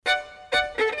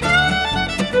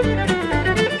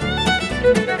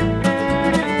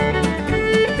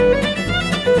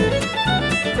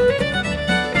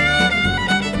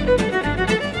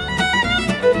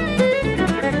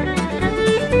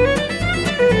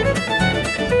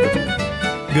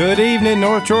Good evening,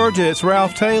 North Georgia. It's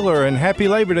Ralph Taylor, and happy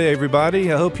Labor Day,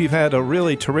 everybody. I hope you've had a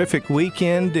really terrific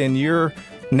weekend, and you're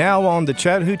now on the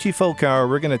Chattahoochee Folk Hour.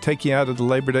 We're going to take you out of the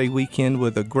Labor Day weekend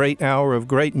with a great hour of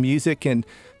great music. And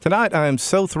tonight I am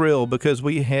so thrilled because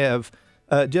we have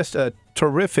just a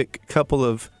terrific couple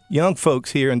of young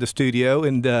folks here in the studio,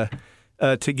 and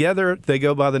together they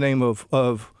go by the name of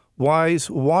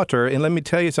Wisewater. And let me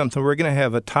tell you something, we're going to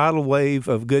have a tidal wave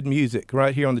of good music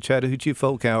right here on the Chattahoochee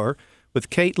Folk Hour with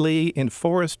Kate Lee and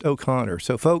Forrest O'Connor.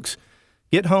 So, folks,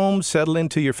 get home, settle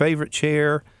into your favorite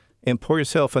chair, and pour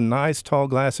yourself a nice tall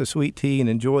glass of sweet tea and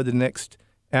enjoy the next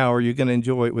hour. You're going to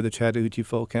enjoy it with the Chattahoochee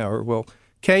Folk Hour. Well,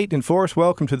 Kate and Forrest,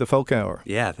 welcome to the Folk Hour.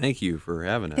 Yeah, thank you for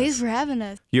having us. Thanks for having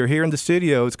us. You're here in the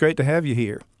studio. It's great to have you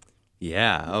here.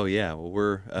 Yeah. Oh, yeah. Well,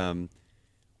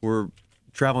 we're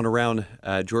traveling around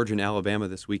Georgia and Alabama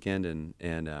this weekend, and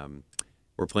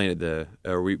we're playing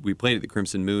at we played at the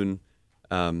Crimson Moon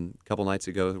a couple nights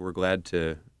ago. We're glad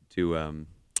to be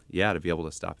able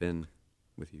to stop in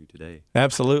with you today.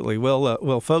 Absolutely.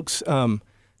 Well, folks,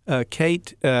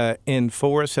 Kate and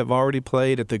Forrest have already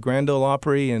played at the Grand Ole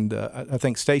Opry and I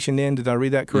think Station Inn. Did I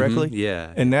read that correctly? Mm-hmm,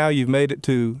 yeah. And now you've made it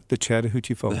to the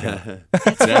Chattahoochee Folk Hour.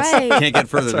 That's right. Can't get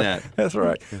further than that. That's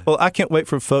right. Well, I can't wait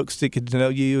for folks to get to know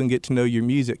you and get to know your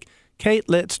music. Kate,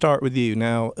 let's start with you.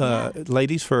 Now,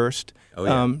 ladies first. Oh,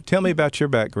 yeah. Tell me about your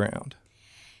background.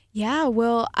 Yeah,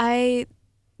 well, I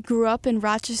grew up in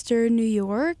Rochester, New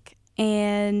York,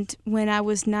 and when I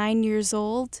was 9 years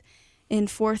old, in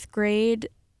fourth grade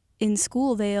in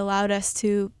school, they allowed us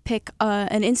to pick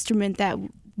an instrument that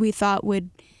we thought would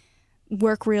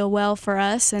work real well for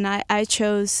us, and I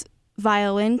chose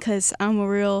violin because I'm a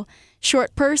real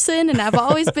short person, and I've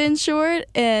always been short,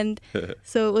 and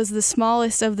so it was the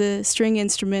smallest of the string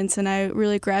instruments, and I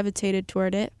really gravitated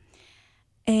toward it.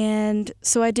 And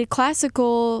so I did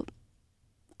classical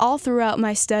all throughout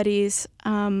my studies,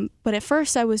 but at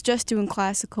first I was just doing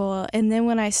classical, and then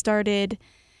when I started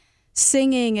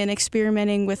singing and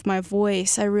experimenting with my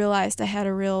voice, I realized I had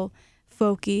a real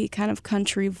folky kind of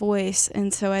country voice,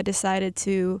 and so I decided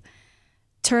to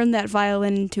turn that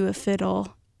violin into a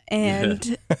fiddle,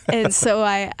 and so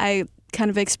I kind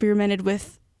of experimented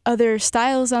with other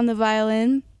styles on the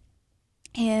violin,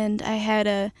 and I had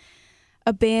a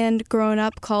band growing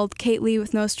up called Kate Lee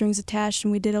with No Strings Attached,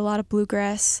 and we did a lot of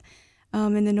bluegrass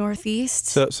in the Northeast.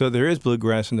 So there is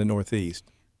bluegrass in the Northeast.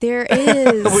 There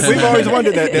is. We've always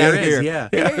wondered that down There here. is, yeah.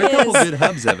 There There are a couple is. good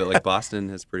hubs of it. Like Boston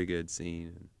has a pretty good scene,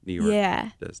 and New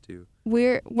York does too.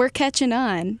 We're catching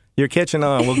on. You're catching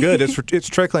on. Well, good. It's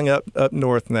trickling up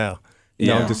north now.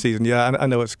 Yeah. The season. Yeah, I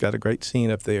know it's got a great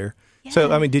scene up there. Yeah.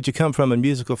 So, I mean, did you come from a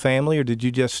musical family, or did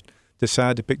you just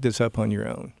decide to pick this up on your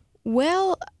own?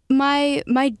 Well,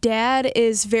 my dad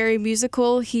is very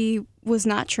musical. He was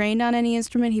not trained on any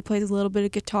instrument. He plays a little bit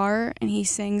of guitar, and he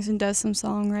sings and does some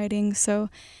songwriting. So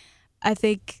I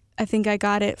think I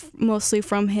got it mostly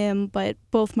from him, but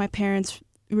both my parents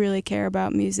really care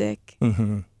about music.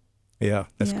 Mm-hmm. Yeah,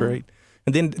 that's great.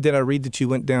 And then did I read that you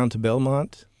went down to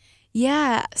Belmont?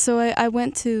 Yeah, so I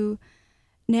went to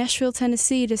Nashville,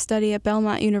 Tennessee to study at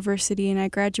Belmont University, and I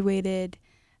graduated,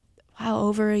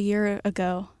 over a year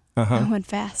ago. Uh-huh. I went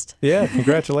fast. Yeah,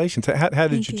 congratulations. How did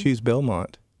Thank you you. choose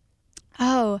Belmont?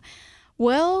 Oh,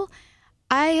 well,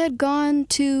 I had gone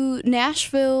to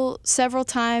Nashville several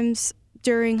times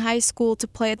during high school to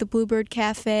play at the Bluebird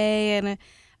Cafe and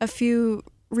a few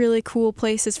really cool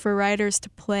places for writers to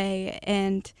play.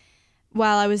 And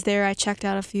while I was there, I checked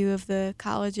out a few of the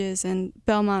colleges, and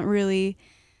Belmont really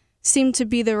seemed to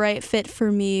be the right fit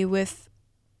for me with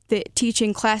the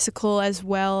teaching classical as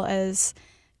well as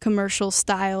commercial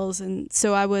styles. And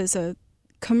so I was a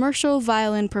commercial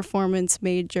violin performance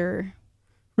major.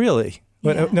 Really?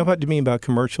 Yeah. Now, what do you mean by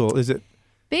commercial? Is it?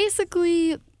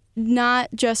 Basically, not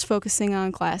just focusing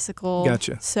on classical.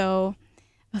 Gotcha. So,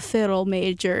 a fiddle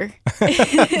major.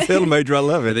 Fiddle major, I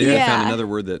love it. They Yeah. found another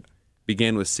word that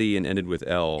began with C and ended with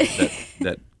L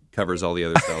that covers all the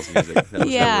other styles of music. That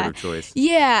was their word of choice.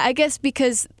 Yeah, I guess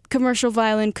because commercial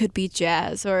violin could be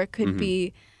jazz or it could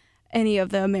be any of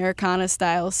the Americana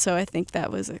styles. So I think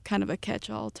that was a kind of a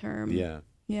catch-all term. Yeah.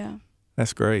 Yeah.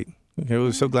 That's great. Okay,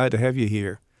 we're so glad to have you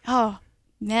here. Oh,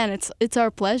 man, it's our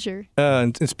pleasure.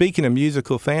 And speaking of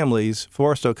musical families,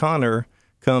 Forrest O'Connor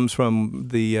comes from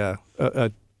the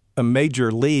a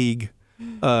major league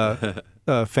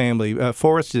family.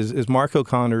 Forrest is Mark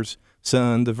O'Connor's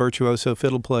son, the virtuoso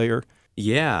fiddle player.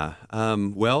 Yeah.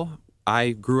 Well,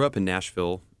 I grew up in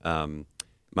Nashville.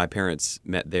 My parents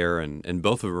met there, and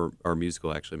both of them are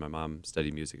musical, actually. My mom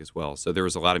studied music as well. So there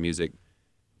was a lot of music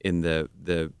in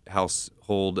the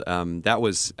household. That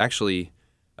was actually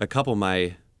a couple of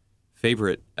my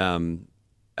favorite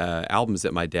albums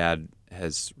that my dad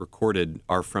has recorded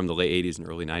are from the late 80s and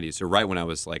early 90s. So right when I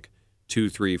was like 2,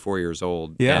 3, 4 years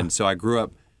old. Yeah. And so I grew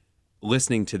up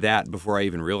listening to that before I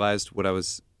even realized what I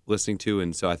was listening to.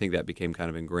 And so I think that became kind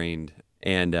of ingrained.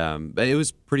 And but it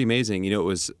was pretty amazing. You know, it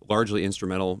was largely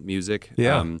instrumental music.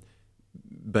 Yeah.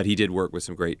 But he did work with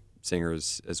some great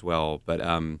singers as well. But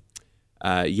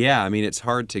yeah, I mean, it's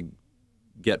hard to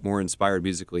get more inspired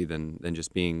musically than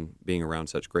just being around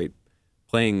such great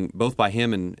playing, both by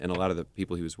him and a lot of the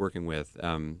people he was working with.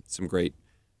 Some great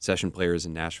session players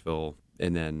in Nashville,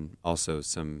 and then also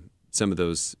some of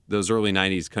those early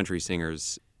 '90s country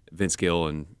singers, Vince Gill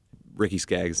and Ricky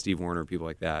Skaggs, Steve Wariner, people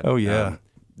like that. Oh yeah,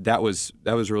 that was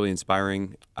really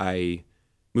inspiring. I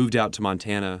moved out to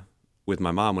Montana with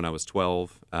my mom when I was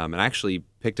 12, and I actually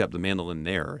picked up the mandolin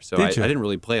there. So I didn't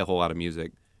really play a whole lot of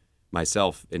music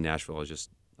myself in Nashville.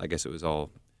 I guess it was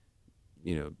all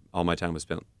my time was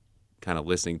spent kind of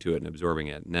listening to it and absorbing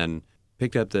it. And then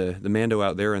picked up the mando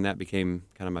out there, and that became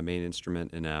kind of my main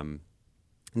instrument. And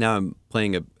now I'm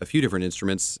playing a few different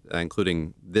instruments,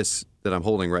 including this that I'm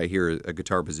holding right here, a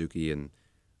guitar bouzouki, and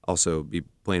also be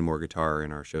playing more guitar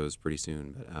in our shows pretty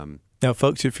soon. But now,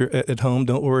 folks, if you're at home,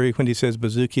 don't worry. When he says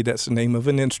bouzouki, that's the name of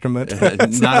an instrument.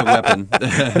 Not a weapon.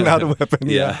 Not a weapon.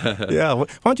 Yeah. Yeah. Why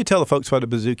don't you tell the folks what a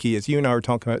bouzouki is? You and I were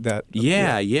talking about that.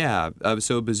 Yeah.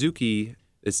 So bouzouki,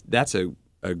 that's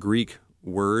a Greek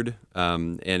word,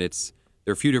 and there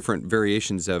are a few different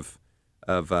variations of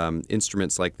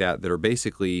instruments like that are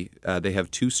basically they have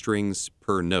 2 strings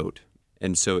per note,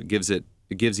 and so it gives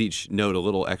each note a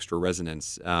little extra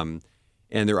resonance.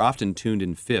 And they're often tuned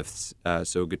in fifths.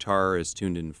 So guitar is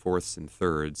tuned in fourths and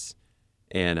thirds,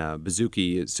 and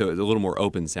bouzouki so it's a little more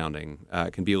open sounding.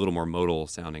 It can be a little more modal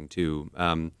sounding too.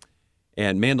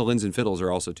 And mandolins and fiddles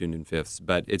are also tuned in fifths,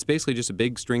 but it's basically just a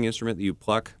big string instrument that you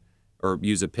pluck or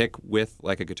use a pick with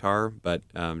like a guitar, but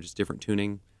just different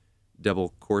tuning,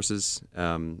 double courses,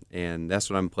 and that's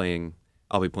what I'm playing.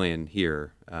 I'll be playing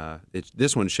here.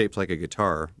 This one's shaped like a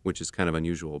guitar, which is kind of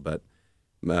unusual, but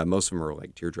most of them are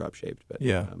like teardrop shaped. But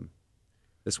yeah,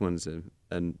 this one's a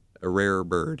rare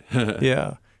bird.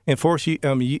 Yeah, and Forrest,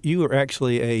 you were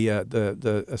actually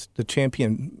the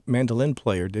champion mandolin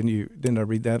player, didn't you? Didn't I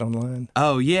read that online?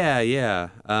 Oh yeah.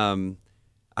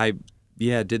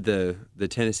 I did the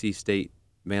Tennessee State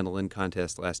mandolin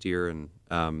contest last year, and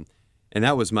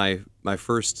that was my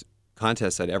first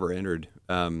contest I'd ever entered.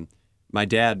 My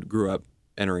dad grew up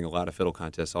entering a lot of fiddle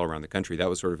contests all around the country. That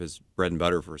was sort of his bread and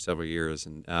butter for several years,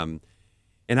 and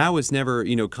I was never,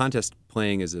 contest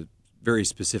playing is a very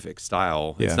specific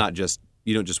style. Yeah. It's not just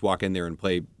you don't just walk in there and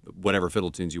play whatever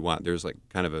fiddle tunes you want. There's like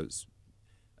kind of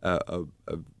a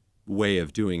way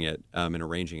of doing it and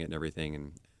arranging it and everything.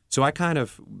 And so I kind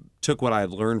of took what I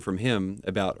had learned from him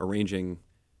about arranging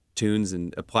tunes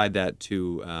and applied that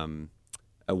to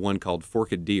one called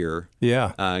Forked Deer.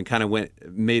 Yeah. And kind of went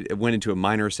into a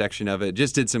minor section of it.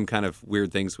 Just did some kind of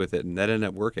weird things with it, and that ended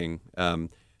up working.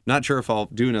 Not sure if I'll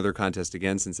do another contest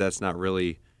again, since that's not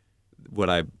really what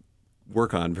I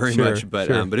work on very much. But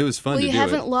but it was fun to do. We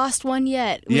haven't lost one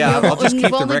yet. Yeah, I'll just keep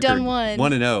the record. We've only done one.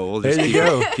 1-0. We'll just there you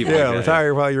go. Keep yeah,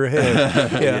 retire while you're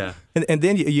ahead. Yeah. And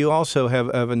then you also have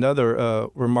another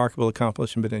remarkable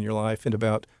accomplishment in your life, and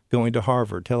about going to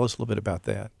Harvard. Tell us a little bit about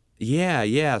that.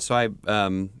 Yeah. So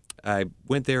I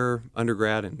went there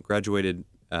undergrad and graduated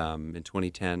in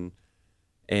 2010,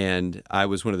 and I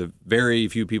was one of the very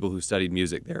few people who studied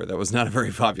music there. That was not a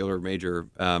very popular major,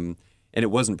 and it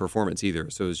wasn't performance either.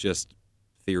 So it was just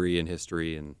theory and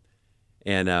history, and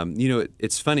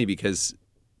it's funny because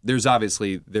there's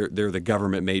obviously they're the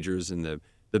government majors and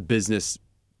the business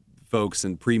folks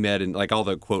and pre-med and like all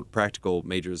the quote practical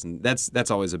majors, and that's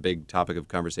always a big topic of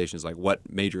conversation, is like what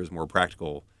major is more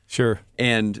practical. Sure.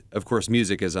 And of course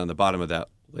music is on the bottom of that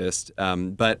list,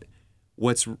 but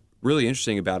what's really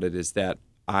interesting about it is that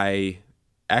I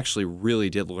actually really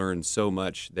did learn so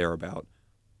much there about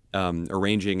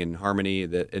arranging and harmony,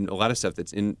 and a lot of stuff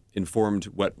that's informed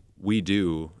what we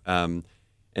do, and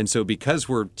so because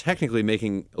we're technically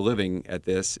making a living at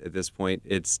this point,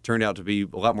 it's turned out to be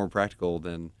a lot more practical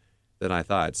than I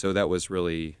thought. So that was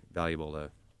really valuable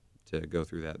to go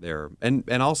through that there. And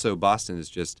also Boston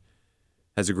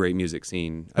has a great music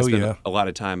scene. I spent a lot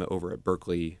of time over at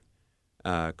Berklee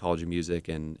College of Music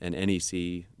and NEC,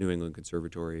 New England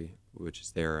Conservatory, which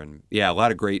is there. And a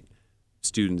lot of great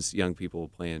students, young people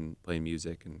playing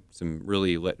music, and some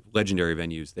really legendary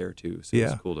venues there too. So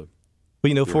it's cool to.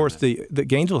 Well, Forrest, the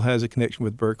Gainesville has a connection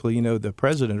with Berklee. The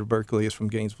president of Berklee is from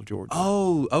Gainesville, Georgia.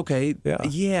 Oh, okay.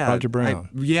 Yeah. Roger Brown.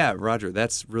 Roger.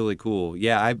 That's really cool.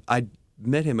 Yeah, I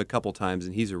met him a couple times,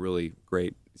 and he's a really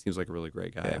great like a really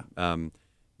great guy. Yeah.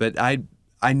 But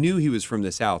I knew he was from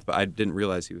the South, but I didn't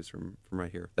realize he was from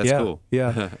right here. That's cool.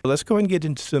 Yeah. Let's go ahead and get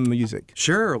into some music.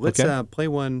 Sure. Let's play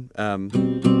one.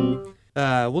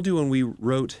 We'll do one we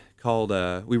wrote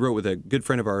with a good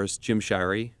friend of ours, Jim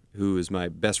Shirey, who is my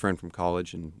best friend from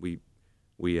college, and we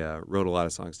wrote a lot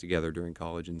of songs together during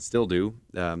college and still do.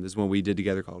 This is one we did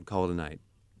together called Call It a Night.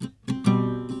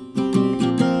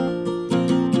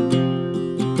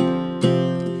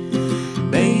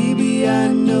 Baby, I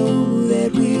know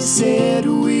that we said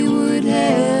we would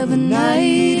have a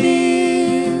night in.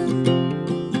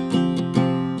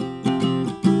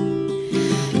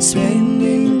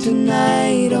 Spending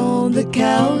tonight on the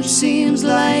couch seems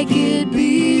like it'd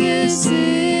be a sin.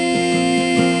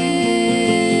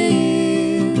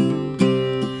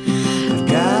 I've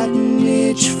got an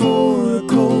itch for a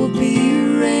cold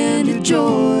beer and a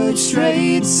George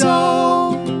Strait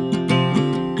song.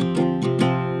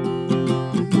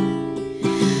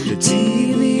 The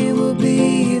TV will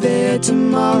be there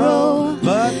tomorrow,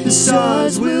 but the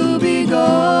stars will be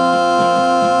gone.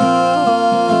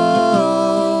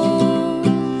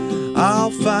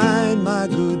 I'll find my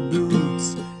good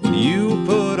boots, and you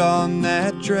put on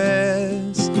that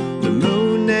dress. The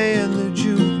moon and the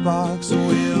jukebox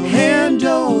will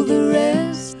handle the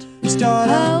rest. Start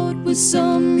out with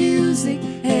some music,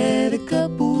 add a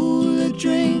couple of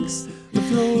drinks,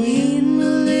 throw in a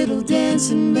little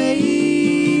dancing,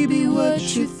 baby,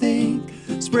 what you think?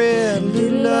 Spread a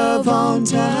little love on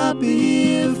top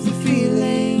if the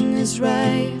feeling is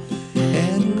right,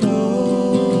 and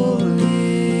call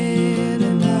it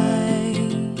a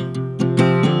night.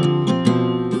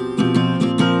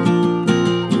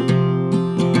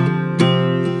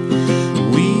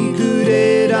 We could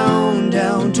head on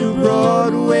down to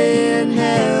Broadway and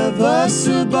have us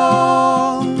a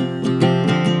ball.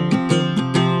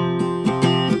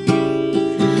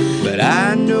 But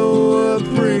I know a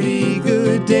pretty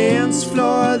good dance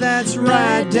floor that's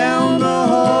right down the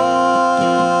hall.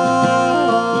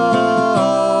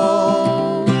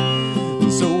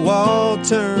 So I'll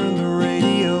turn the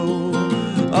radio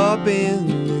up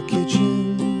in the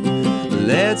kitchen.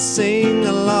 Let's sing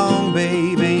along,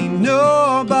 babe, ain't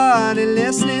nobody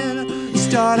listening.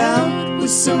 Start out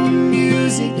with some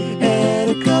music, add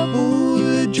a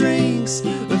couple of drinks,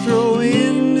 throw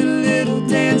in a little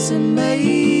dancing,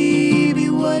 baby,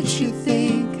 what you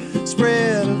think?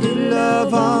 Spread a little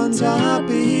love on top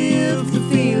if the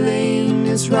feeling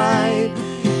is right,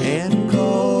 and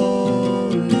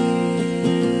call it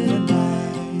a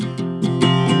night.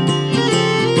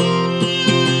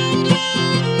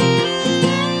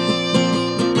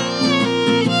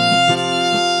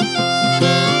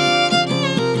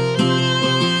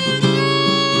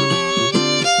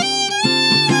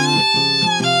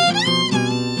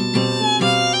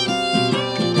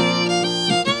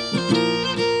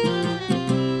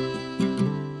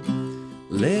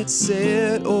 Let's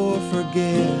set or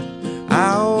forget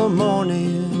our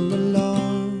morning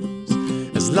alarms,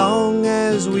 as long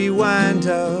as we wind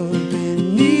up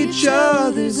in each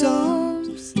other's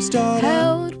arms. Start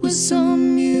out with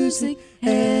some music,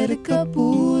 add a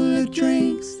couple of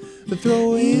drinks, but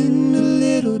throw in a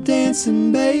little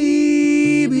dancing,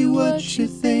 baby, what you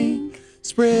think?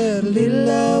 Spread a little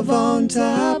love on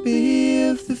top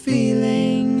if the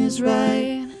feeling is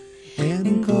right,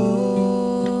 and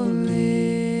call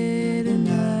it a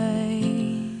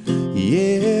night.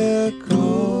 Yeah,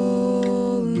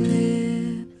 call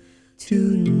it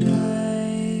tonight.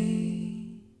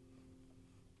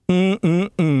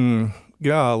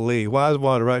 Golly,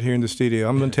 Wisewater right here in the studio.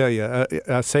 I'm going to tell you,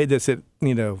 I say this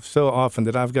so often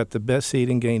that I've got the best seat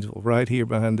in Gainesville right here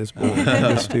behind this board in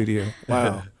the studio.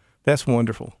 Wow, that's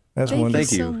wonderful. That's wonderful.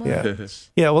 Thank you so much.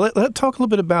 Yeah. Well, let's talk a little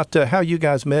bit about how you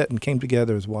guys met and came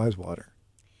together as Wisewater.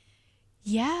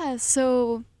 Yeah,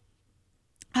 so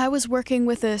I was working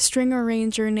with a string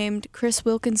arranger named Chris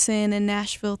Wilkinson in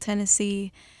Nashville,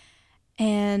 Tennessee,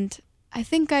 and I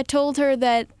think I told her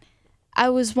that I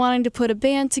was wanting to put a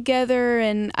band together,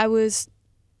 and I was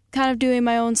kind of doing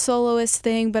my own soloist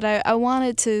thing, but I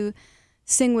wanted to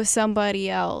sing with somebody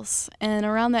else. And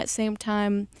around that same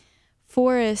time,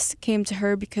 Forrest came to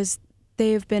her because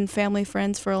they have been family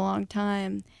friends for a long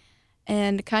time,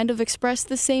 and kind of expressed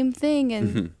the same thing,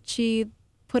 and she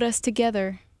put us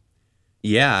together.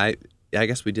 Yeah, I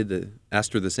guess we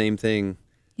asked her the same thing.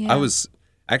 Yeah. I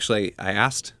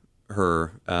asked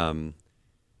her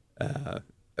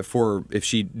for if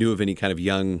she knew of any kind of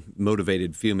young,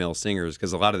 motivated female singers,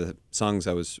 because a lot of the songs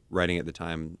I was writing at the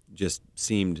time just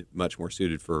seemed much more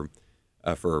suited for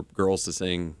girls to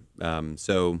sing.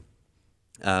 So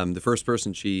the first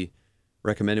person she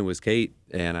recommended was Kate,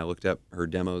 and I looked up her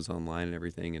demos online and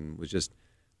everything, and was just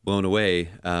blown away.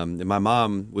 And my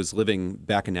mom was living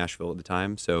back in Nashville at the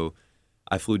time, so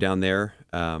I flew down there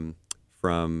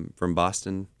from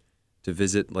Boston to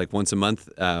visit like once a month,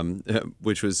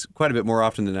 which was quite a bit more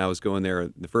often than I was going there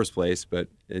in the first place, but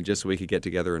just so we could get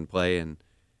together and play. And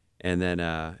then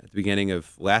at the beginning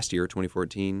of last year,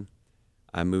 2014,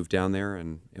 I moved down there,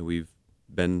 and we've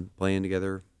been playing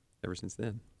together ever since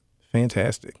then.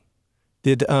 Fantastic.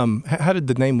 Did how did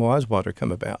the name Wisewater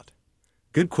come about?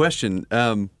 Good question.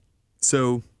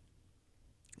 So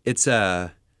it's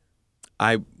when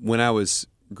I was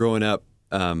growing up,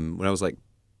 when I was like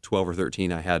 12 or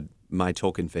 13, I had my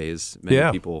Tolkien phase.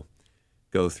 Many people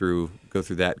go through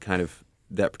that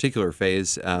particular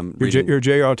phase. Your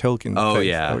J.R. Tolkien. Oh phase.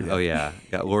 Yeah.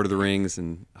 Got Lord of the Rings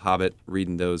and Hobbit.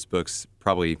 Reading those books.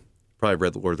 Probably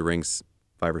read the Lord of the Rings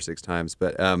 5 or 6 times.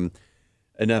 But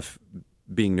enough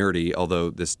being nerdy. Although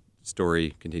this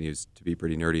story continues to be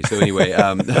pretty nerdy. So anyway,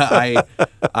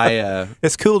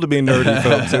 it's cool to be nerdy,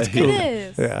 folks. It's cool. It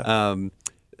is. Yeah.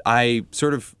 I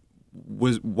sort of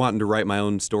was wanting to write my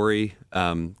own story,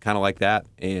 kind of like that,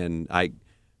 and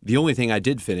the only thing I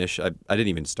did finish, I didn't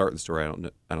even start the story.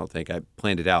 I don't think I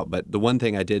planned it out, but the one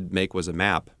thing I did make was a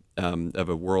map of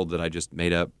a world that I just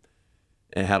made up.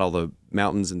 It had all the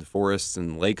mountains and the forests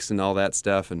and lakes and all that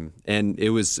stuff, and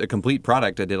it was a complete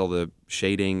product. I did all the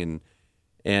shading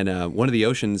and one of the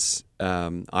oceans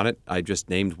on it, I just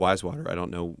named Wisewater. I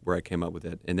don't know where I came up with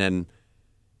it, and then,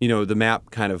 the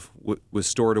map kind of was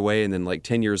stored away, and then like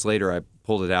 10 years later, I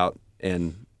pulled it out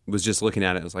and was just looking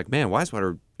at it. I was like, man,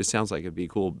 Wisewater, it sounds like it'd be a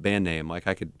cool band name. Like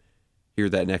I could hear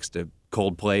that next to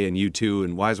Coldplay and U2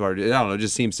 and Wisewater. I don't know, it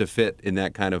just seems to fit in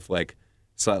that kind of like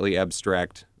slightly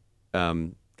abstract,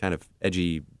 kind of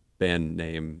edgy band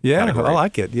name. Yeah, category. I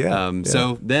like it. Yeah.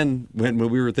 So then when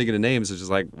we were thinking of names, it was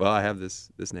just like, well, I have this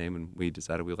name, and we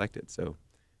decided we liked it. So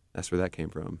that's where that came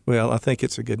from. Well, I think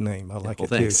it's a good name. I like it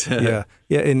thanks. too.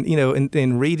 Yeah. And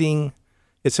in reading,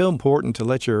 it's so important to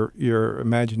let your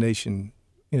imagination,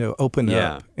 open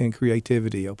up, and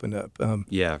creativity open up. For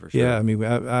sure. Yeah, I mean,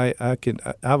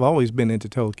 I've always been into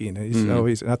Tolkien. He's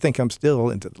always, and I think I'm still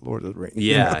into the Lord of the Rings.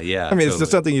 Yeah. I mean, totally. It's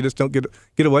just something you just don't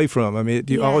get away from. I mean,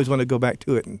 you always want to go back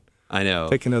to it and I know.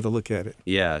 take another look at it.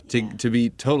 Yeah. To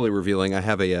be totally revealing, I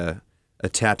have a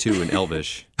tattoo in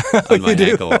Elvish on my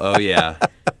ankle. Oh yeah.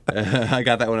 I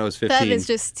got that when I was 15. That is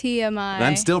just TMI. And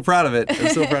I'm still proud of it.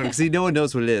 Because no one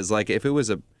knows what it is. Like if it was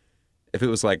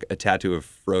like a tattoo of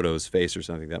Frodo's face or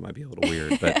something, that might be a little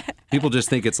weird. But people just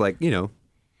think it's like,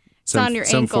 some on your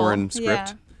ankle. foreign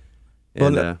script. Yeah.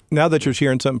 And, now that you're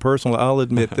sharing something personal, I'll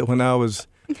admit that when I was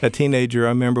a teenager, I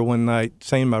remember one night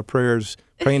saying my prayers,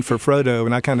 praying for Frodo,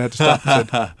 and I kind of had to stop and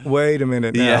said, wait a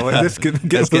minute now. Yeah. This could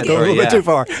get a little bit too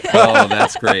far. Oh,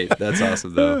 that's great. That's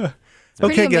awesome, though.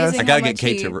 Okay, guys. I got to get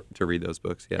Kate to read those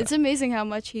books. Yeah. It's amazing how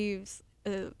much he's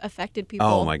affected people.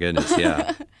 Oh, my goodness.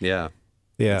 Yeah. Yeah.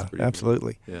 Yeah,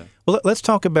 absolutely. Cool. Yeah. Well, let's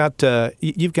talk about,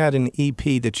 you've got an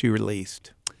EP that you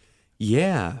released.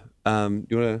 Yeah. You want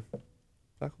to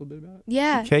talk a little bit about it?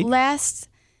 Yeah. Kate? Last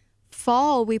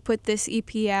fall, we put this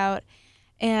EP out,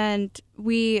 and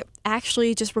we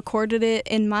actually just recorded it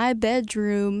in my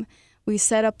bedroom. We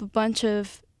set up a bunch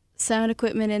of sound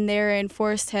equipment in there, and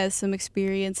Forrest has some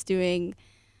experience doing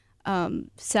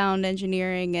sound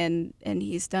engineering, and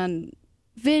he's done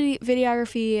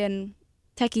videography and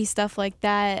techie stuff like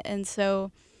that. And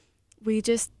so we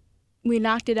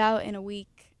knocked it out in a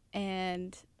week,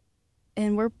 and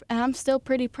I'm still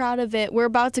pretty proud of it. We're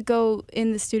about to go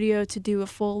in the studio to do a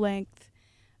full length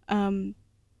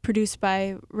produced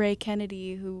by Ray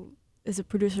Kennedy, who is a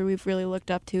producer we've really looked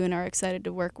up to and are excited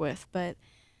to work with. But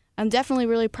I'm definitely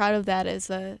really proud of that as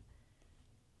a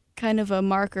kind of a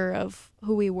marker of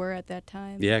who we were at that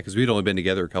time. Yeah, because we'd only been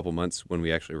together a couple months when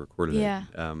we actually recorded it.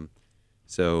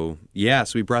 So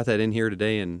we brought that in here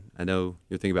today, and I know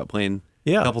you're thinking about playing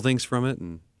a couple things from it.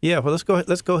 And well, let's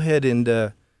go ahead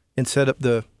and set up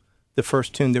the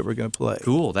first tune that we're going to play.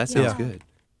 Cool, that sounds good.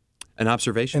 An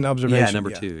observation. Yeah,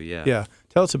 number 2. Yeah.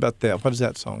 Tell us about that. What is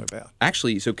that song about?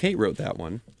 Actually, so Kate wrote that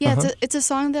one. Yeah, it's a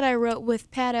song that I wrote with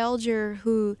Pat Alger,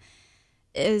 who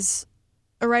is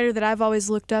a writer that I've always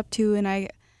looked up to, and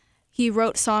he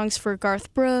wrote songs for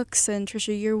Garth Brooks and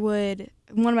Trisha Yearwood.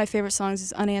 One of my favorite songs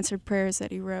is Unanswered Prayers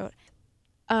that he wrote.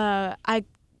 I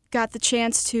got the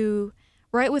chance to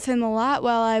write with him a lot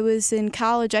while I was in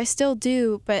college. I still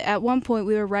do, but at one point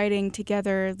we were writing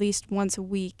together at least once a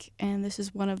week, and this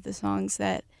is one of the songs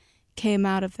that came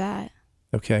out of that.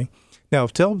 Okay. Now,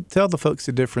 tell the folks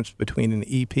the difference between an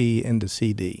EP and a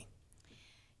CD.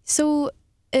 So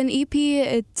an EP,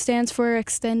 it stands for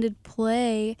extended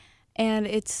play, and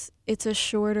it's a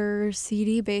shorter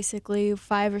CD, basically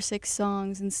 5 or 6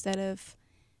 songs instead of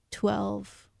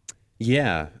 12.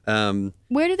 Yeah.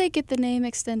 Where do they get the name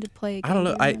extended play again? I don't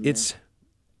know.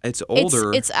 It's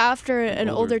older. It's after an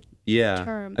older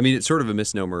term. I mean, it's sort of a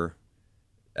misnomer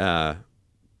because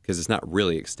it's not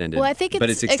really extended. Well, I think but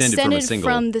it's extended from a single.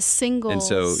 From the singles. And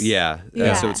so, so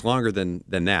it's longer than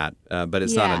that, but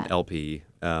it's not an LP,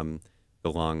 the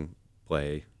long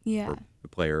play or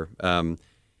player.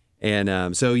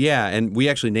 And we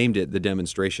actually named it The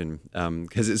Demonstration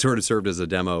because it sort of served as a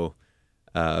demo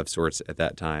of sorts at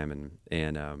that time.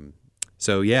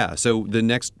 So the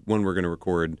next one we're going to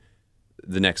record,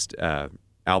 the next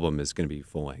album is going to be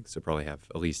full length, so probably have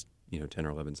at least 10 or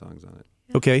 11 songs on it.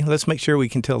 Okay, let's make sure we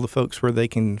can tell the folks where they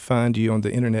can find you on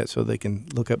the internet so they can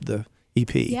look up the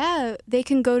EP. Yeah, they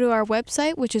can go to our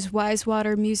website, which is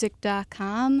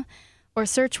wisewatermusic.com, or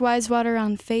search Wisewater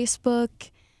on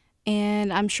Facebook,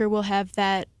 and I'm sure we'll have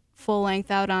that full length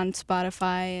out on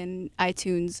Spotify and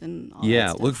iTunes and all that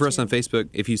stuff. Look for us on Facebook.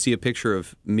 If you see a picture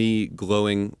of me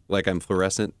glowing like I'm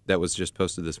fluorescent that was just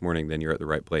posted this morning, then you're at the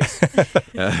right place.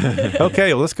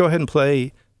 Okay, well, let's go ahead and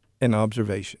play An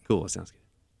Observation. Cool, that sounds good.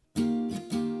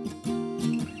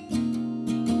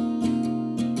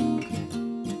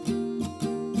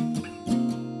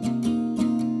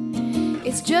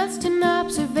 It's just an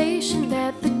observation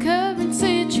that the current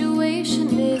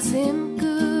situation isn't good.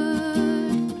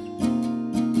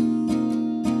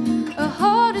 A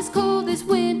heart as cold as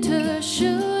winter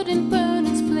shouldn't burn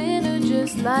and splinter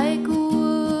just like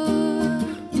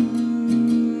wood.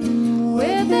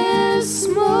 Where there's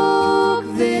smoke,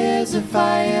 there's a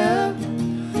fire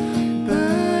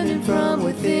burning from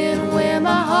within. Where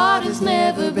my heart has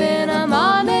never been, I'm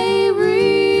on a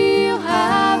real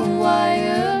high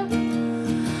wire.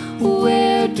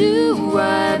 Where do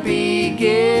I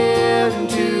begin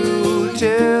to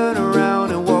turn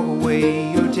around and walk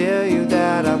away, or tell you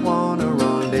that I want a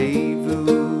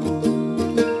rendezvous?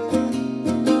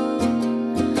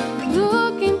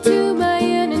 Look into my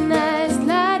yearning eyes,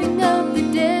 lighting up the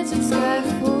desert sky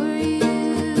for you.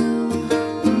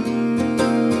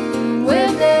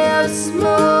 Where there's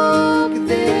smoke,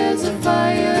 there's a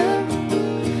fire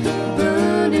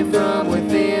burning from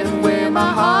within. Where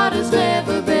my heart has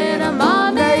never been, I'm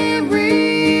on a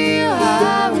real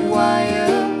high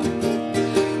wire.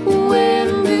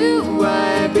 When do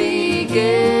I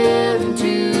begin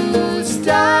to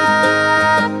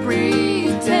stop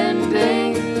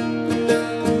pretending?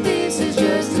 This is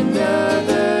just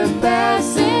another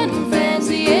passing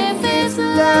fancy. If it's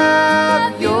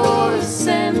love you're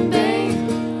ascending,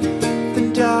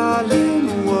 then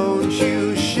darling, won't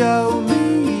you show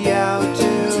me how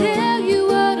to tell you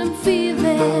what I'm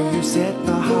feeling? Oh, you set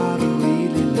my heart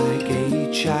reeling like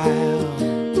a child.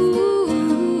 Ooh,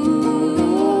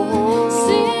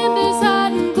 cinders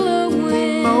hot and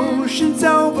glowing, emotions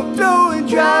overflowing,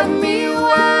 drive me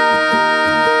wild.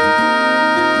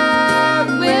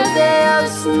 Where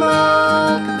there's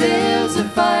smoke, there's a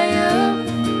fire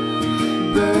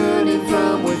burning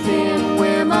from within.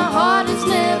 Where my heart has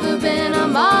never been,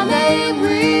 I'm on a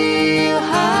real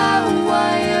high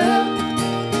wire.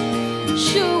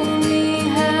 Show me,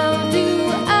 how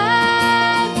do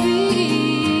I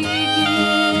begin?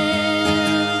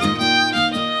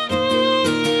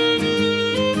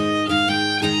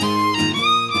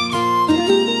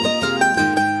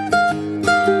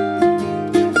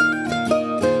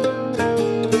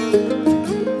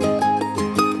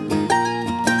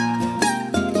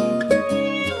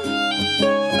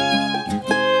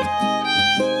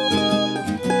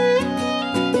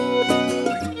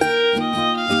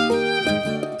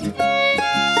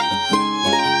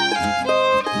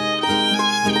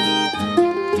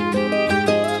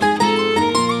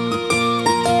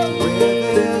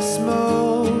 Where there's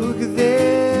smoke,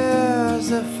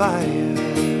 there's a fire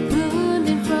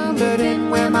burning from within.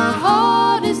 Where my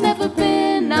heart has never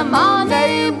been, I'm on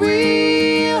a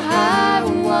real high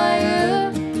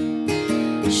wire.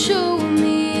 Show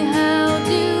me, how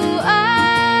do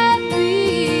I begin?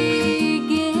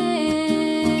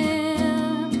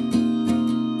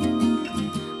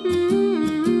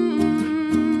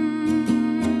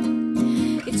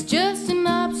 It's just an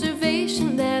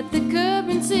observation that the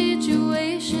current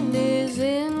situation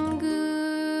isn't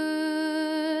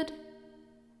good.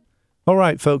 All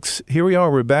right, folks, here we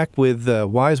are. We're back with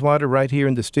Wisewater right here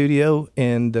in the studio,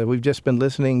 and we've just been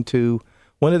listening to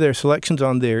one of their selections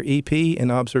on their EP,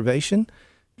 An Observation.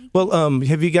 Well,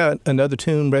 have you got another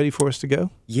tune ready for us to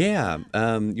go? Yeah.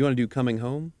 You want to do Coming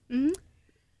Home? Mm-hmm.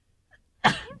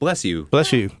 Bless you.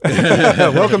 Bless you.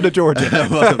 Welcome to Georgia.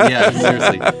 Welcome. Yeah,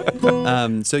 seriously.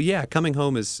 Coming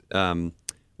Home is one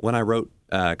one I wrote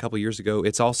a couple years ago.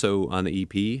 It's also on the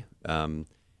EP,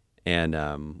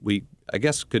 we I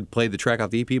guess could play the track off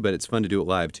the EP, but it's fun to do it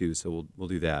live too. So we'll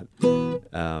do that,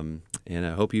 and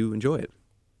I hope you enjoy it.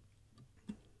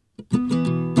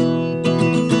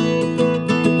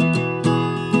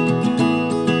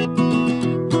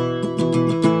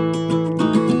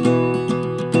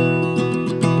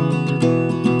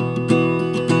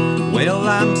 Well,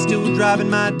 I'm still driving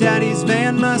my daddy's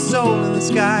van, my soul in the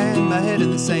sky and my head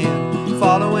in the sand,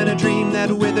 following a dream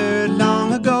that withered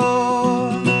long ago.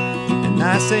 And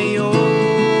I say, oh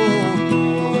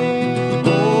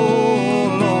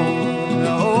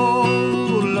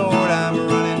Lord, I'm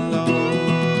running low.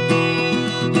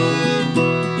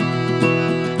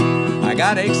 I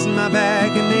got aches in my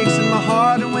back and aches in my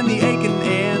heart, and when the aching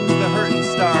ends, the hurting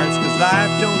starts, 'cause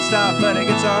life don't stop, but it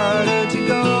gets harder to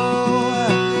go.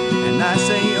 And I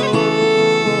say, oh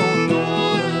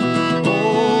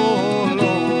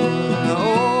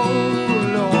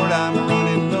Lord, I'm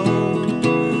running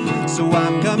low. So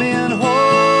I'm coming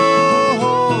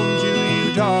home to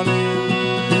you, darling.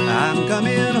 I'm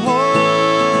coming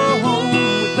home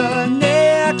with the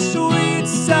next sweet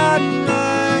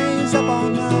sunrise up all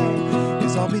night,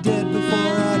 'cause I'll be dead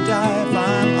before I die if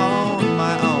I'm on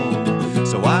my own.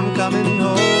 So I'm coming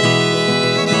home.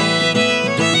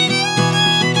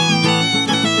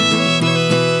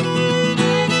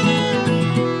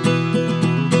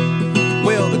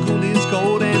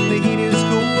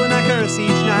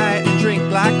 Each night and drink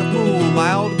like a fool,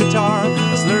 my old guitar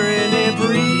a slurring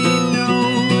every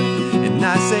note, and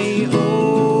I say,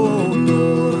 oh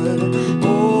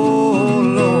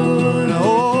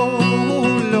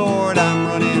Lord, I'm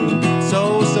running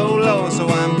so low. So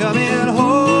I'm coming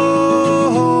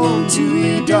home to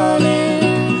you, darling.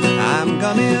 I'm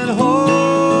coming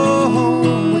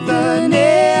home with the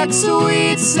next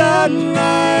sweet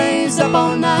sunrise up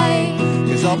all night,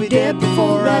 'cause I'll be dead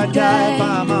before I die if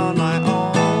I'm on my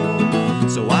own.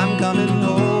 So I'm coming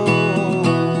home.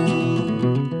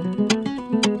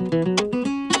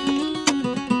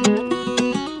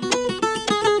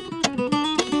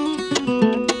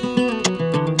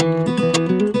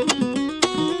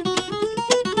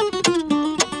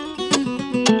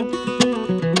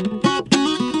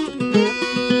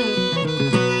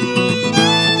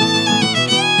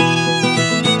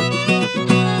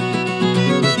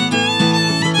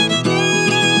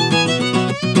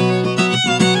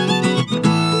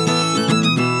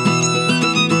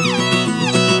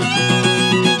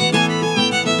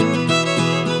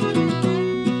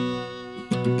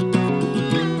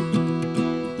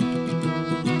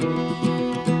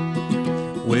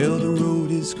 Well, the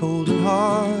road is cold and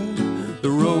hard. The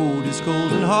road is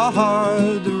cold and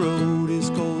hard. The road is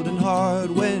cold and hard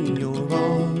when you're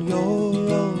on your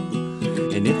own.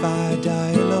 And if I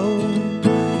die alone,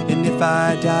 and if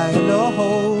I die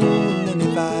alone, and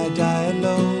if I die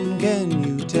alone, can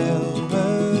you tell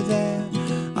her that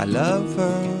I love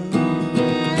her?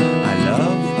 I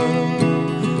love her.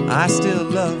 I still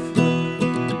love her.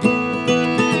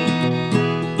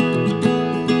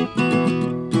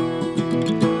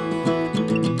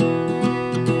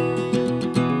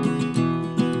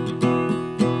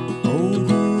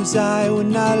 I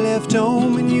when I left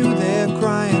home and you there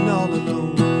crying all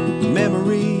alone.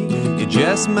 Memory, it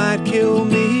just might kill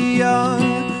me young.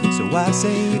 So I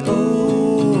say,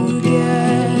 oh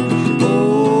God,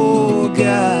 oh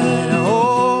God,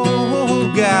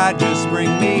 oh God, just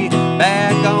bring me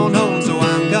back on home. So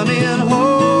I'm coming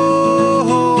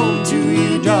home to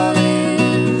you,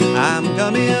 darling. I'm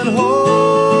coming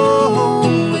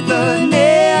home with the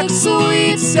next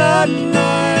sweet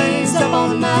sunrise up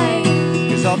all night.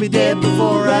 I'll be dead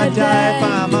before I die if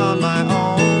I'm on my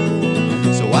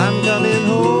own. So I'm coming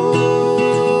home.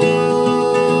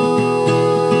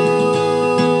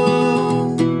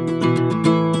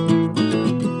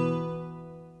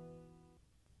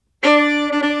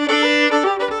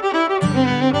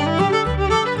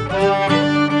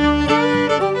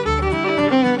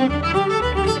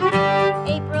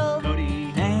 April,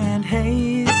 Cody, and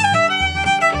Hayes.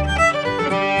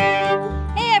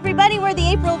 Hey everybody, we're the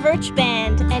April Virch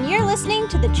Band, and you're listening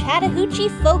to the Chattahoochee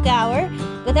Folk Hour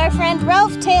with our friend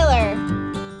Ralph Taylor.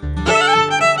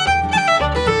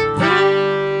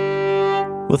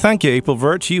 Well, thank you, April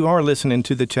Virch. You are listening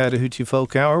to the Chattahoochee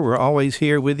Folk Hour. We're always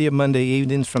here with you Monday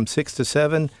evenings from 6 to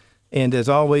 7. And as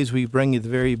always, we bring you the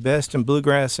very best in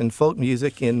bluegrass and folk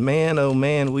music. And man, oh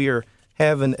man, we are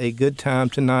having a good time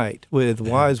tonight with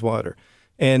Wisewater.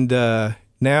 And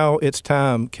now it's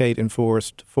time, Kate and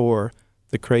Forrest, for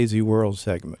the Crazy World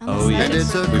segment. Oh, yeah. And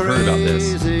it's a We've heard about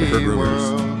this. We've heard crazy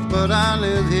rumors. world, but I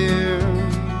live here.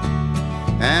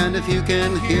 And if you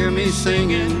can hear me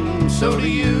singing, so do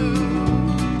you.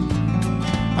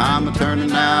 I'm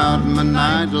turning out my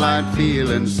nightlight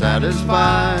feeling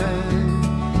satisfied.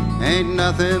 Ain't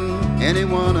nothing any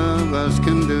one of us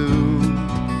can do.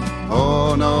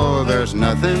 Oh no, there's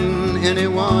nothing any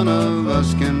one of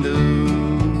us can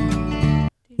do.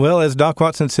 Well, as Doc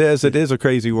Watson says, it is a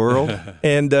crazy world.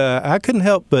 And I couldn't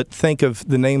help but think of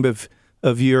the name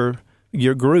of your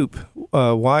group,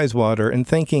 Wisewater, and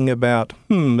thinking about,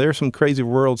 there's some Crazy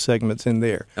World segments in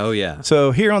there. Oh, yeah.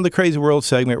 So here on the Crazy World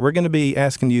segment, we're going to be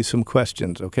asking you some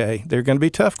questions, okay? They're going to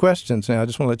be tough questions now. I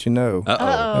just want to let you know.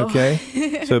 Uh-oh.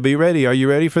 Okay? So be ready. Are you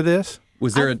ready for this?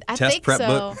 Was there a I test think prep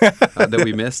so. book that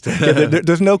we missed?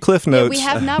 There's no cliff notes. we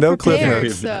have not no cliff prepared,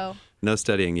 notes. so. No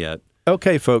studying yet.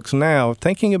 Okay, folks, now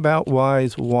thinking about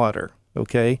Wisewater,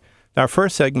 okay? Our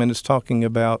first segment is talking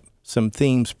about some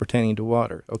themes pertaining to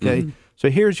water, okay?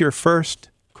 So here's your first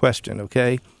question,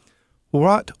 okay?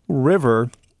 What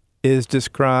river is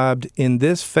described in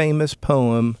this famous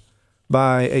poem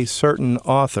by a certain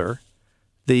author?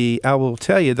 I will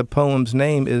tell you the poem's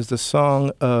name is The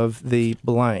Song of the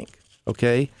Blank,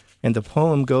 okay? And the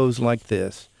poem goes like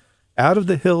this. Out of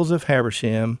the hills of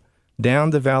Habersham,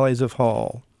 down the valleys of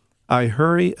Hall, I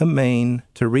hurry amain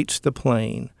to reach the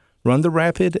plain, run the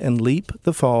rapid and leap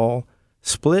the fall,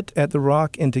 split at the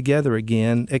rock and together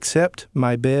again, accept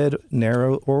my bed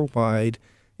narrow or wide,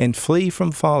 and flee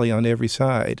from folly on every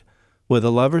side, with a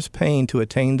lover's pain to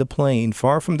attain the plain,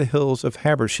 far from the hills of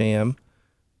Habersham,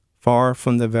 far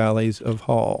from the valleys of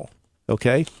Hall.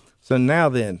 Okay? So now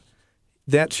then,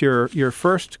 that's your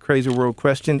first Crazy World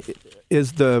question.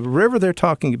 Is the river they're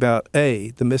talking about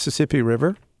A, the Mississippi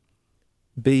River,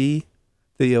 B,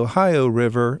 the Ohio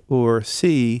River, or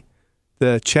C,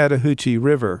 the Chattahoochee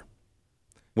River?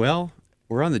 Well,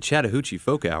 we're on the Chattahoochee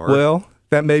Folk Hour. Well,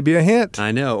 that may be a hint.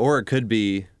 I know, or it could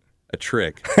be a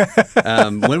trick.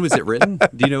 When was it written?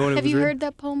 Do you know when it Have was you written? heard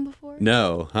that poem before?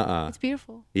 No, It's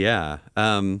beautiful. Yeah.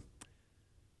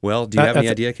 Well, do you have any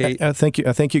idea, Kate? I think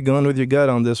you're going with your gut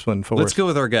on this one, Forrest. Let's go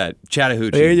with our gut.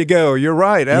 Chattahoochee. There you go. You're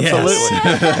right. Absolutely.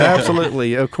 Yes.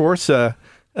 Absolutely. Of course,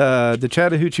 the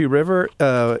Chattahoochee River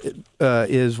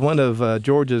is one of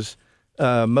Georgia's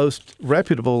most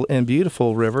reputable and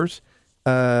beautiful rivers.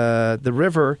 The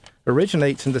river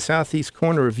originates in the southeast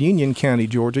corner of Union County,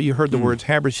 Georgia. You heard the words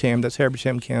Habersham. That's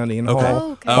Habersham County and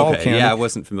Hall County. Yeah, I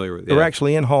wasn't familiar with it. They're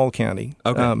actually in Hall County.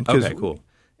 Okay. Okay, cool.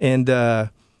 And the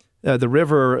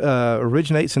river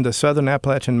originates in the southern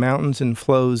Appalachian Mountains and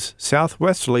flows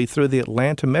southwesterly through the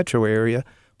Atlanta metro area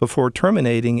before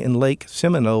terminating in Lake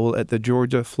Seminole at the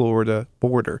Georgia-Florida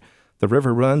border. The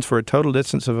river runs for a total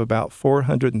distance of about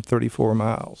 434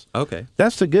 miles. Okay.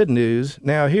 That's the good news.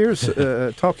 Now, here's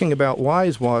talking about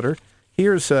Wisewater.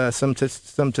 Here's some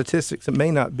statistics that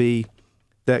may not be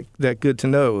that good to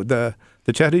know. The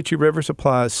Chattahoochee River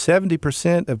supplies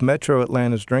 70% of Metro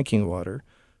Atlanta's drinking water,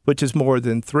 which is more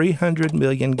than 300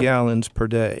 million gallons per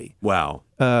day. Wow.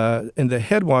 And the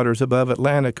headwaters above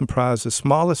Atlanta comprise the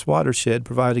smallest watershed,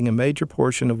 providing a major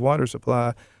portion of water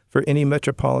supply for any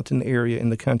metropolitan area in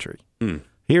the country.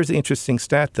 Here's the interesting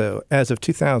stat, though. As of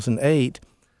 2008,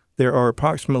 there are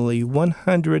approximately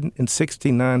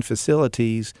 169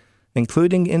 facilities,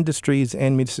 including industries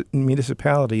and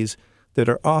municipalities, that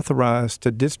are authorized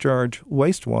to discharge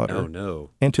wastewater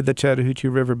into the Chattahoochee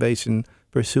River Basin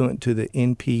pursuant to the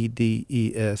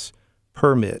NPDES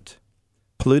permit.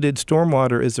 Polluted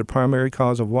stormwater is the primary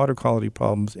cause of water quality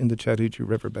problems in the Chattahoochee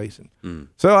River Basin.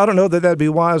 So I don't know that that'd be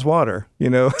wise water, you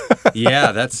know.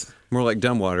 Yeah, that's more like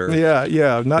dumb water.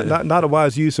 Yeah, not a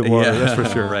wise use of water, that's for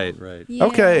sure. Right. Yeah.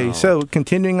 Okay, so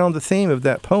continuing on the theme of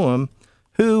that poem,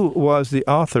 who was the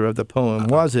author of the poem?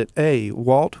 Was it A,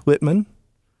 Walt Whitman,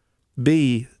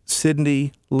 B,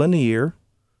 Sidney Lanier,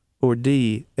 or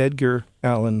D, Edgar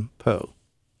Allan Poe?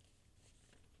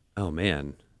 Oh,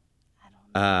 man.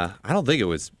 I don't think it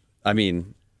was. I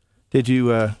mean, did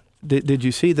you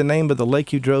see the name of the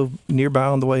lake you drove nearby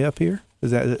on the way up here?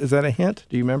 Is that a hint?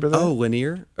 Do you remember that? Oh,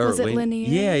 Lanier? Was it Lanier?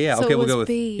 Yeah. So Okay, it we'll was go with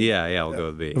B. Yeah, we'll go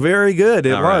with B. Very good.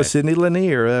 It All was right. Sidney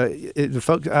Lanier.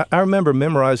 Folks, I remember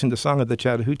memorizing the Song of the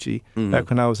Chattahoochee back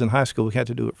when I was in high school. We had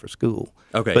to do it for school.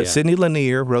 Okay, but yeah. Sidney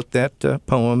Lanier wrote that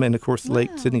poem, and of course, the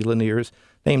Lake Sidney Lanier is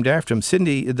named after him.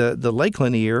 The Lake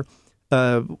Lanier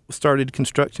started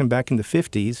construction back in the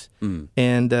 50s,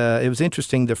 and it was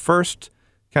interesting. The first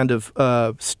kind of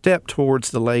step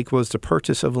towards the lake was the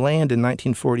purchase of land in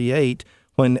 1948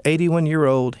 when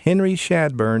 81-year-old Henry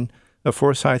Shadburn of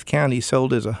Forsyth County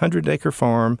sold his 100-acre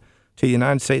farm to the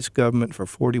United States government for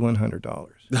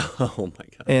 $4,100. Oh, my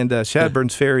God. And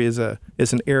Shadburn's Ferry is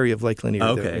an area of Lake Lanier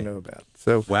that Okay. we know about.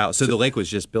 So Wow. So the lake was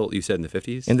just built, you said, in the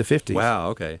 50s? in the 50s. Wow.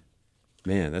 Okay.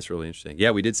 Man, that's really interesting.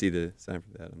 Yeah, we did see the sign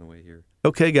for that on the way here.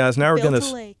 Okay, guys, now we're going Built a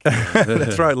to. lake.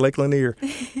 That's right, Lake Lanier.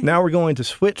 Now we're going to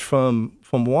switch from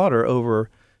water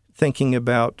over thinking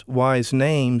about wise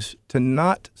names to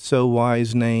not so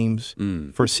wise names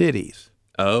for cities.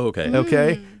 Oh, okay.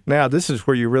 Okay? Now, this is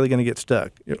where you're really going to get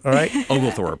stuck. All right?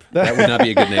 Oglethorpe. That would not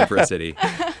be a good name for a city.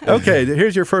 Okay,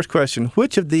 here's your first question.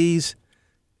 Which of these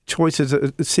choices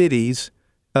of cities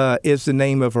is the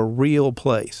name of a real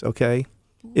place? Okay?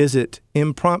 Is it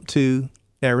Impromptu,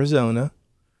 Arizona?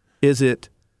 Is it,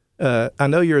 I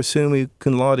know you're a summa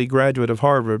cum laude graduate of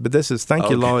Harvard, but this is Thank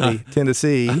You Laude,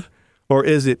 Tennessee. Or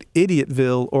is it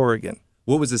Idiotville, Oregon?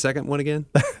 What was the second one again?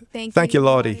 Thank you,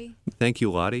 Laude. Thank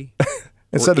you, Lottie.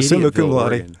 Instead of summa cum Idiotville,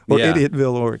 laude. Oregon. Or Yeah.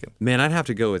 Idiotville, Oregon. Man, I'd have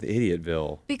to go with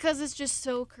Idiotville. Because it's just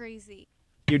so crazy.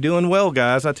 You're doing well,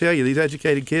 guys. I tell you, these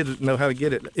educated kids know how to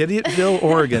get it. Idiotville,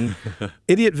 Oregon.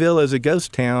 Idiotville is a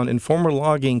ghost town and former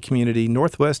logging community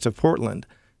northwest of Portland.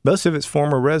 Most of its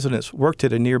former residents worked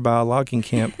at a nearby logging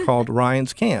camp called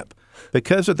Ryan's Camp.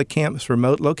 Because of the camp's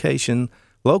remote location,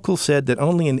 locals said that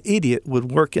only an idiot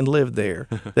would work and live there.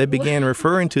 They began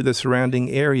referring to the surrounding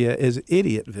area as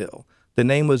Idiotville. The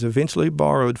name was eventually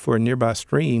borrowed for a nearby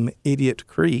stream, Idiot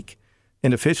Creek,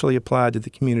 and officially applied to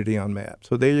the community on maps.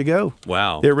 So there you go.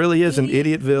 Wow. There really is an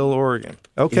Idiotville, Oregon.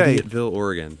 Okay. Idiotville,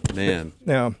 Oregon. Man.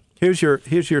 Now, here's your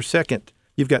second.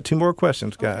 You've got two more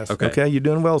questions, guys. Okay. You're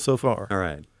doing well so far. All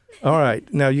right. All right.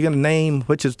 Now, you're going to name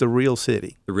which is the real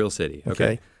city. The real city.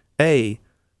 Okay. A,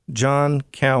 John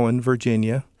Cowan,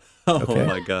 Virginia. Oh, Okay.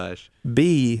 my gosh.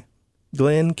 B,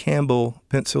 Glen Campbell,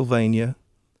 Pennsylvania.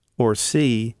 Or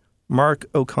C, Mark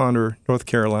O'Connor, North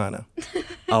Carolina.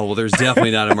 Oh, well, there's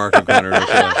definitely not a Mark O'Connor.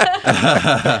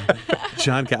 I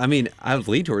mean, I would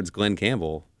lead towards Glen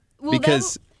Campbell Well,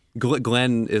 because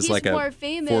Glenn is He's like a more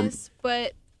famous,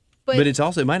 but But it's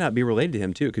also, it might not be related to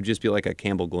him, too. It could just be like a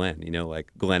Campbell Glenn,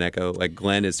 like Glen Echo. Like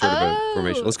Glenn is sort of a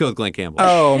formation. Let's go with Glen Campbell.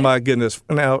 Oh, my goodness.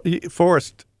 Now,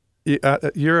 Forrest,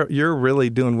 you're really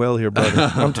doing well here,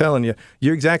 brother. I'm telling you.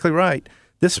 You're exactly right.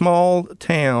 This small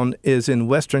town is in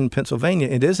western Pennsylvania.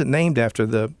 It isn't named after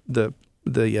the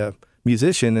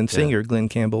musician and singer Glen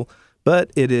Campbell,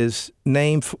 but it is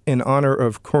named in honor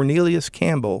of Cornelius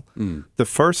Campbell, the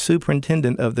first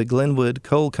superintendent of the Glenwood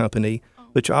Coal Company,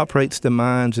 which operates the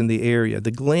mines in the area. The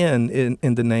Glen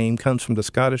in the name comes from the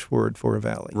Scottish word for a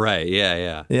valley. Right,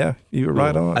 yeah. Yeah, you were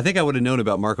right on. I think I would have known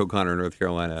about Mark O'Connor in North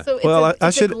Carolina. So it's Well,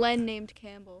 a Glenn named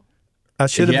Campbell. I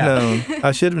should have known.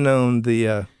 I should have known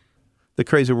the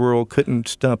crazy world couldn't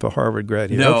stump a Harvard grad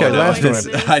here. No, okay, no, last one.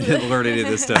 I didn't learn any of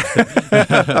this stuff.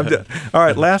 I'm done. All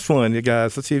right, last one, you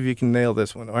guys. Let's see if you can nail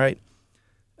this one. All right.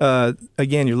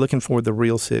 Again, you're looking for the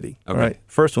real city. Okay. All right.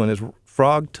 First one is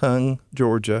Frog Tongue,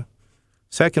 Georgia.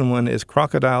 Second one is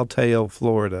Crocodile Tail,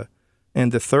 Florida.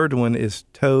 And the third one is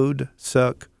Toad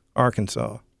Suck,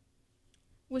 Arkansas.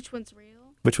 Which one's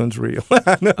real? Which one's real?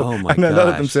 I know. Oh, my I know none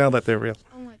of them gosh. sound like they're real.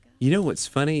 Oh my god. You know what's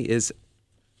funny is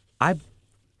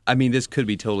I mean, this could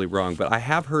be totally wrong, but I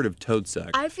have heard of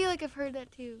toadsuck. I feel like I've heard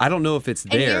that too. I don't know if it's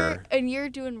there, And you're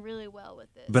doing really well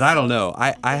with this. but I don't know.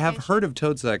 I think have I should- heard of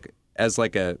toadsuck as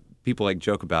like people like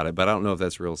joke about it, but I don't know if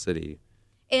that's a real city.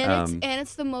 And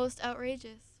it's the most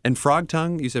outrageous. And Frog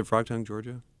Tongue, you said Frog Tongue,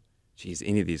 Georgia? Jeez,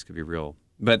 any of these could be real.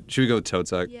 But should we go with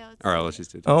toadsuck? Yeah, let's All right, do let's it.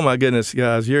 just do it. Oh, my goodness,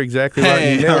 guys. You're exactly right.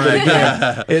 Hey, You nailed all it right.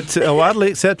 again. It's a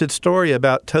widely accepted story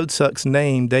about Toadsuck's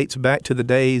name dates back to the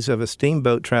days of a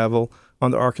steamboat travel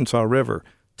on the Arkansas River.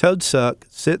 Toadsuck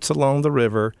sits along the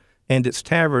river, and its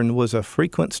tavern was a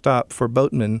frequent stop for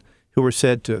boatmen who were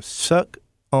said to suck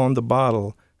on the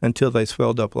bottle until they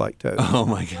swelled up like toads. Oh,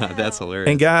 my God, that's hilarious.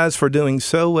 And guys, for doing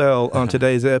so well on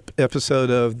today's episode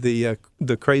of the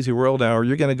Crazy World Hour,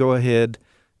 you're going to go ahead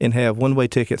and have one-way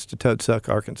tickets to Toadsuck,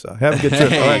 Arkansas. Have a good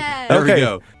trip. All right. There we Okay.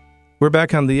 go. We're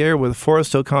back on the air with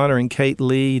Forrest O'Connor and Kate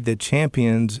Lee, the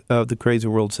champions of the Crazy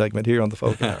World segment here on the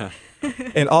Folk Hour.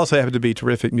 And also happen to be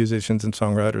terrific musicians and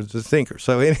songwriters and thinkers.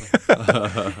 So,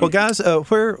 well, guys,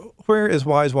 where is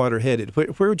Wisewater headed? Where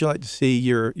would you like to see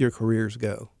your careers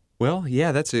go? Well,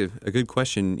 yeah, that's a good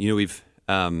question. You know,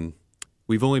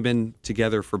 we've only been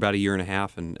together for about a year and a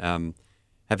half, and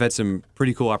have had some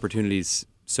pretty cool opportunities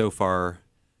so far.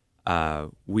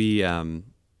 We've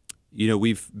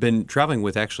been traveling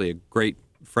with actually a great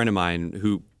friend of mine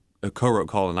who co-wrote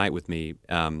 "Call a Night" with me,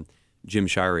 Jim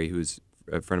Shirey, who's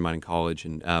a friend of mine in college,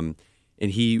 and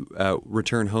he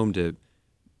returned home to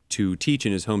teach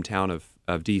in his hometown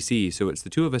of D.C. So it's the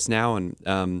two of us now, and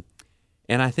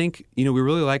I think, we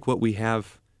really like what we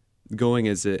have going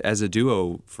as a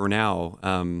duo for now.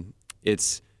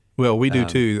 Well, we do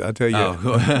too. I tell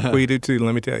you, we do too.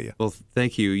 Let me tell you. Well,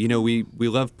 thank you. You know, we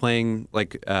love playing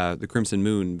like the Crimson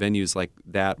Moon venues like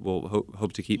that. We'll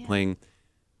hope to keep playing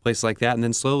places like that, and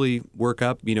then slowly work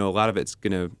up. You know, a lot of it's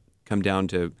going to come down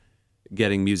to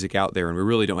getting music out there, and we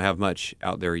really don't have much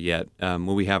out there yet. When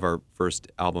we have our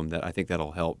first album, that I think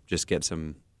that'll help just get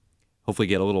hopefully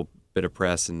get a little bit of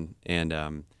press and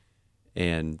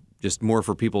just more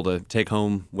for people to take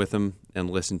home with them and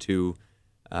listen to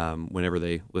whenever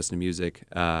they listen to music.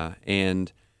 So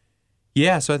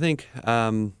I think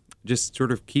just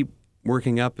sort of keep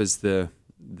working up as the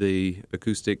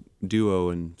acoustic duo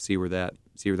and see where that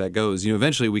goes. You know,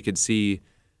 eventually we could see.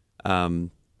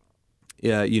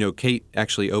 You know, Kate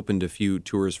actually opened a few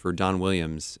tours for Don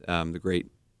Williams, the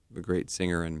great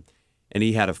singer, and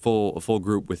he had a full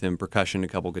group with him, percussion, a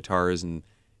couple guitars, and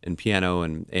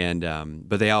piano,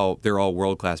 but they're all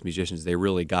world-class musicians. They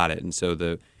really got it, and so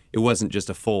it wasn't just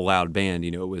a full loud band.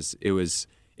 You know, it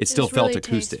still felt really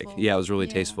acoustic. Tasteful. Yeah, it was really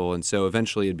tasteful, and so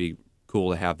eventually it'd be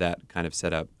cool to have that kind of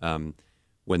set up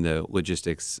when the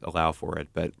logistics allow for it.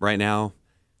 But right now,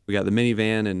 we got the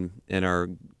minivan and our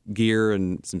gear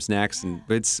and some snacks, and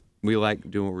we like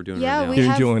doing what we're doing right now.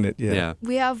 You're enjoying it. Yeah.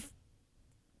 We have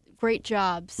great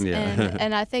jobs,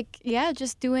 and I think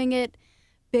just doing it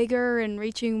bigger and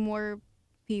reaching more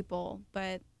people.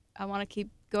 But I want to keep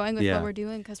going with what we're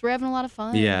doing because we're having a lot of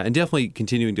fun. Yeah, and definitely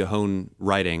continuing to hone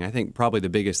writing. I think probably the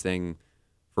biggest thing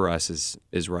for us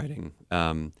is writing.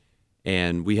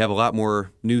 And we have a lot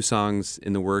more new songs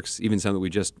in the works, even some that we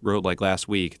just wrote like last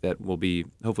week that we'll be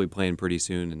hopefully playing pretty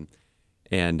soon.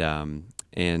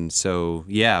 And so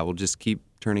we'll just keep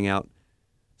turning out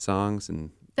songs,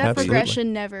 and that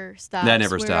progression never stops. That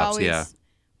never We're stops. Always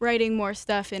writing more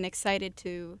stuff and excited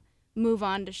to move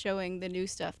on to showing the new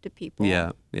stuff to people.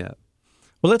 Yeah.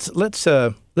 Well, let's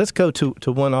go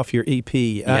to one off your EP.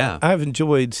 Yeah. I've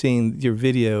enjoyed seeing your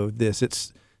video of this.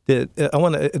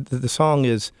 The song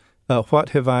is "What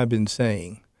Have I Been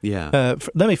Saying?" Yeah.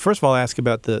 Let me first of all ask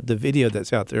about the video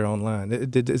that's out there online.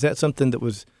 Is that something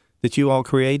that you all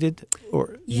created,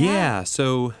 or? Yeah.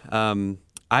 So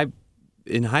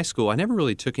in high school, I never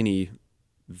really took any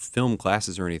film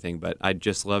classes or anything, but I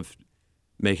just loved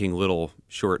making little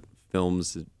short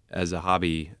films as a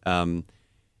hobby. But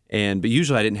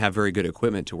usually I didn't have very good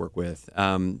equipment to work with.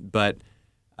 I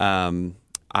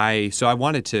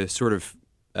wanted to sort of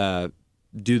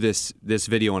do this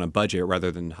video on a budget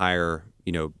rather than hire,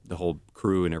 the whole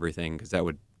crew and everything, because that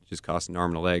would just cost an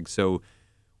arm and a leg. So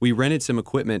we rented some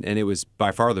equipment, and it was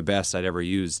by far the best I'd ever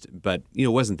used. But it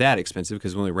wasn't that expensive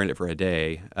because we only rented it for a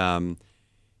day.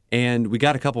 And we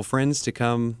got a couple friends to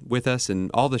come with us, and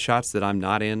all the shots that I'm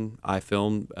not in, I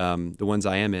filmed. The ones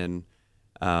I am in,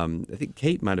 I think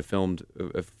Kate might have filmed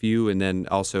a few, and then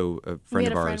also a friend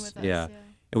of ours. Friend with us,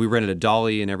 And we rented a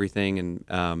dolly and everything,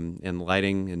 and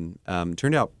lighting, and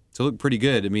turned out to look pretty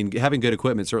good. I mean, having good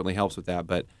equipment certainly helps with that,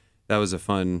 but that was a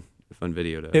fun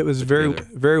video to. It was put very together.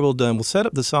 very well done. We'll set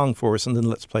up the song for us, and then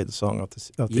let's play the song off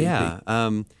the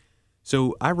EP.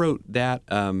 So I wrote that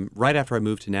right after I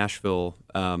moved to Nashville,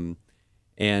 it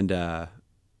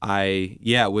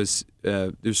was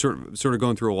sort of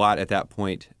going through a lot at that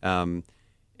point,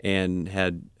 and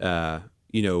had I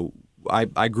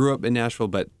grew up in Nashville,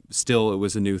 but still it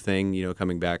was a new thing,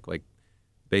 coming back like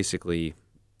basically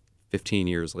 15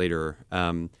 years later,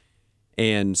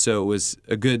 and so it was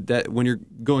that when you're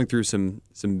going through some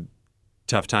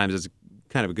tough times, it's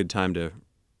kind of a good time to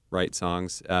write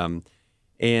songs.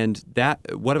 And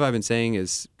that, what have I been saying,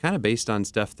 is kind of based on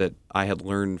stuff that I had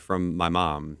learned from my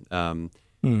mom,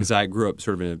 because I grew up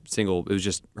sort of in a single. It was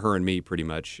just her and me, pretty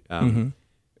much,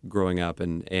 growing up,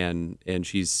 and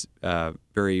she's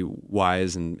very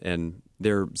wise, and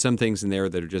there are some things in there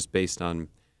that are just based on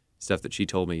stuff that she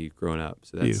told me growing up.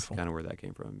 So that's Beautiful. kind of where that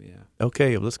came from. Yeah.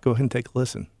 Okay, well, let's go ahead and take a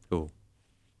listen. Cool.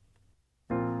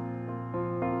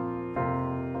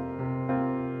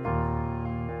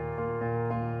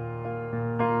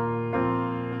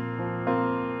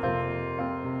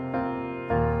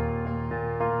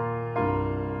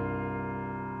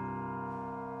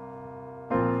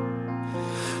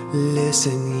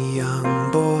 Listen,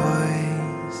 young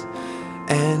boys,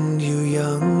 and you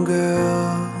young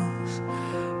girls,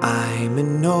 I'm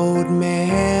an old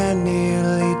man,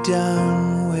 nearly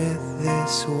done with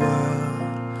this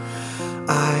world.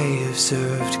 I have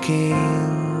served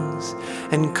kings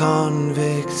and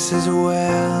convicts as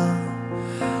well.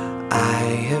 I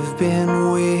have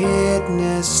been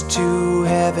witness to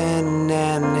heaven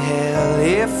and hell.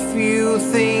 If you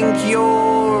think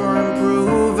you're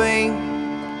improving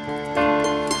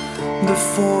the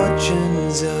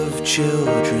fortunes of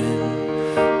children,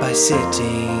 by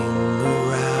sitting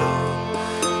around.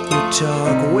 You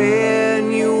talk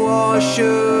when you all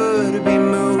should be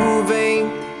moving.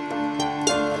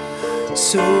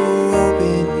 So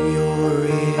open your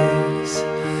ears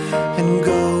and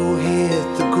go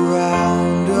hit the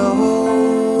ground.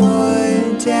 Oh,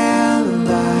 what have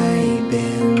I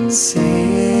been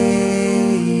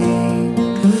saying?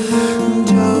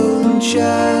 Don't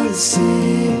just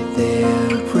sit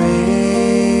there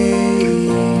praying.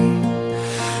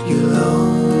 You'll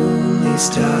only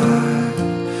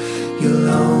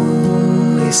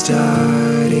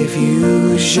start if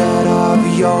you shut off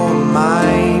your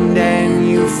mind and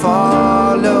you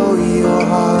follow your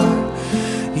heart,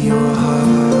 your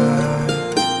heart.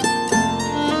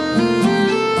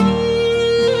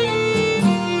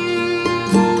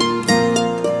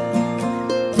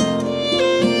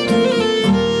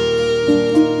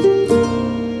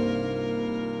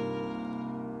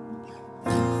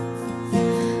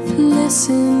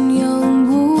 Listen, young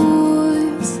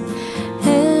boys,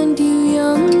 and you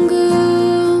young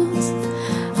girls,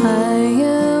 I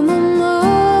am a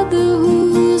mother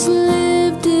who's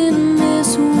lived in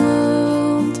this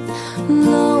world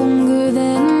longer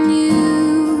than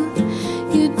you.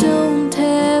 You don't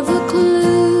have a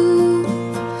clue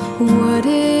what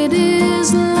it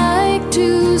is like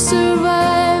to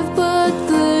survive, but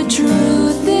the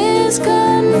truth is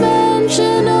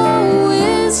conventional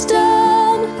wisdom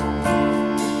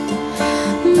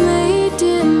made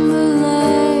in the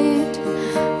light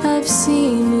I've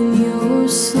seen in your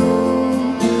soul,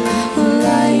 a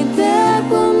light that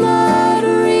will not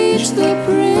reach the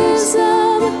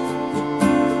prism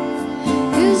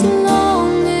as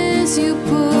long as you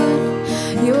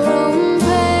put your own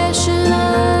passion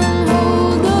on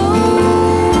hold. Oh,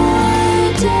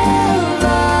 what have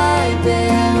I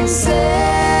been saying?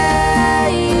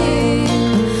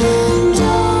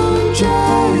 Don't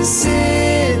just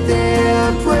sit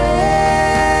there praying.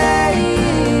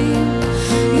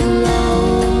 You'll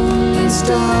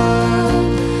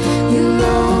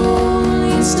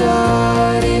only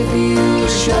start if you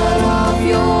shut off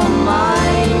your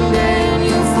mind and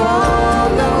you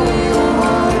follow your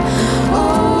heart.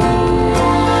 Oh,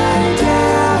 what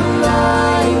have I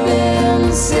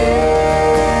been saying?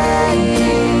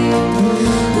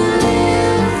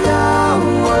 Live the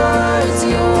words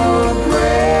you're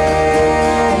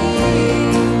praying.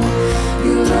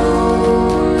 You'll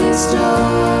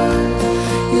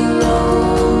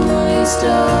only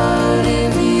start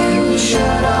if you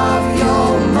shut off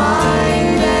your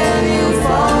mind and you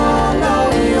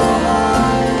follow your heart.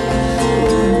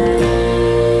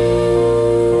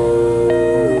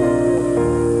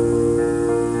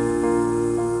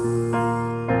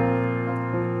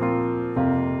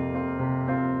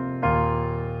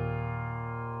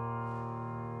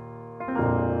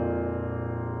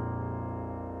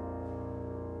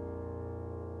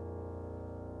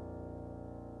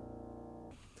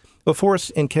 Well,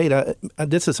 Forrest and Kate,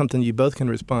 this is something you both can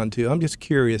respond to. I'm just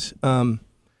curious,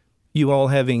 you all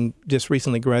having just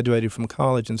recently graduated from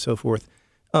college and so forth,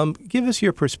 give us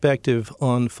your perspective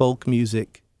on folk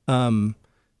music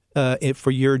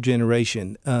for your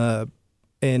generation, and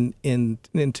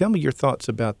tell me your thoughts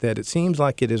about that. It seems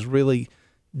like it is really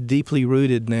deeply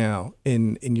rooted now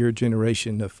in your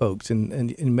generation of folks,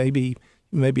 and maybe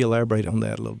elaborate on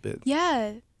that a little bit.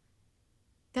 Yeah,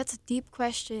 that's a deep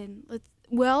question.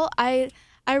 Well, I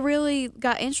really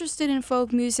got interested in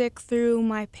folk music through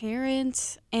my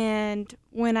parents, and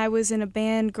when I was in a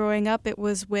band growing up, it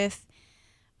was with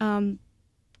some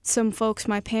folks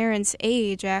my parents'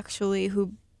 age, actually,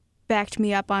 who backed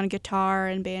me up on guitar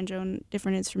and banjo and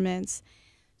different instruments.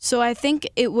 So I think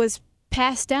it was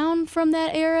passed down from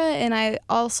that era, and I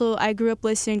grew up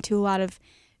listening to a lot of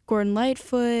Gordon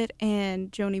Lightfoot and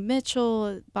Joni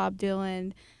Mitchell, Bob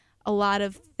Dylan. A lot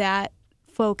of that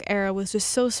folk era was just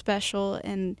so special,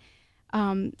 and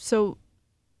so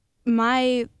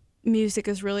my music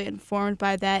is really informed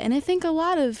by that, and I think a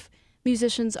lot of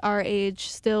musicians our age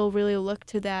still really look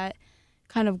to that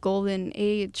kind of golden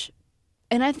age,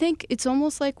 and I think it's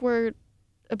almost like we're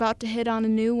about to hit on a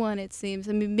new one, it seems.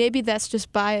 I mean, maybe that's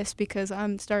just bias because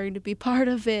I'm starting to be part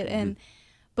of it,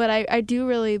 but I do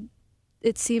really,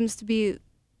 it seems to be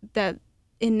that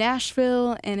in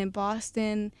Nashville and in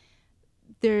Boston,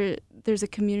 there's a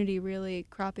community really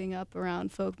cropping up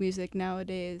around folk music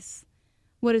nowadays.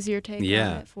 What is your take on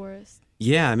it, Forrest?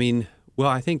 Yeah, I mean, well,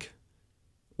 I think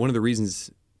one of the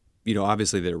reasons,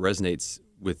 obviously that it resonates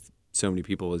with so many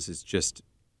people is it's just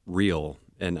real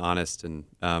and honest, and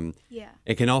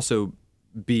it can also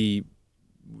be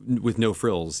with no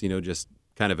frills, just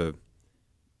kind of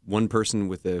one person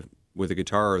with a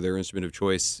guitar or their instrument of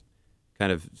choice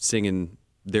kind of singing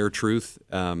their truth,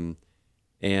 and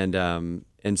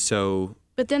so.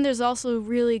 But then there's also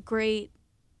really great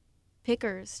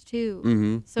pickers too.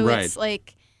 Mm-hmm, so right. It's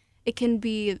like it can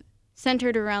be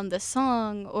centered around the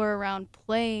song or around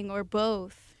playing or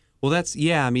both. Well,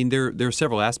 I mean, there are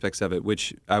several aspects of it,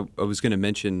 which I was going to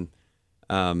mention.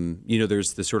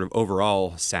 There's the sort of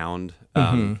overall sound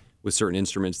with certain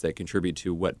instruments that contribute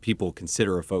to what people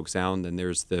consider a folk sound. And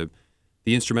there's the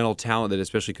instrumental talent that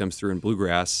especially comes through in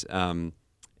bluegrass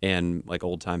and like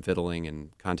old time fiddling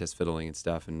and contest fiddling and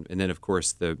stuff. And then, of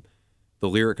course, the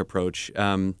lyric approach.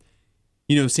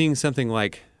 Seeing something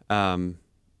like a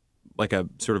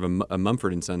sort of a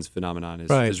Mumford and Sons phenomenon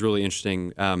is really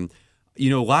interesting. A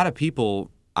lot of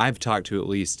people I've talked to, at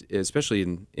least, especially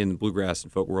in the bluegrass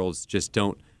and folk worlds, just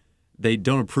don't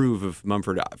approve of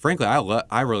Mumford. Frankly,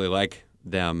 I really like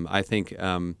them. I think,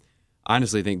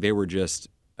 honestly, think they were just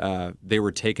they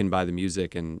were taken by the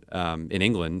music and in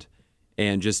England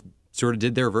and just sort of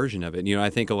did their version of it. I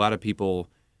think a lot of people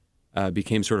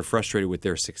became sort of frustrated with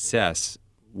their success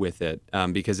with it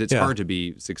because it's hard to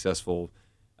be successful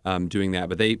doing that.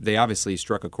 But they obviously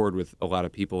struck a chord with a lot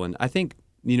of people, and I think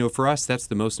for us that's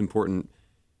the most important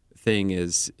thing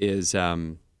is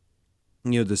the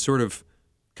sort of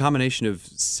combination of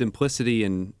simplicity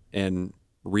and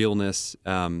realness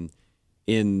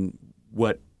in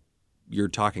what you're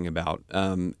talking about,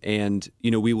 and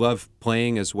we love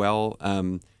playing as well,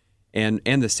 and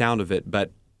the sound of it,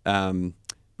 but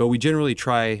we generally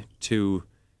try to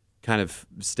kind of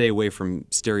stay away from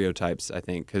stereotypes, I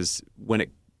think, because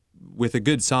with a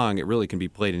good song, it really can be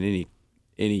played in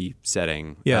any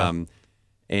setting. Yeah.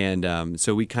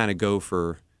 So we kind of go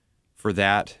for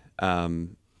that.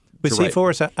 But see,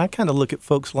 Forrest, I kind of look at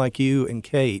folks like you and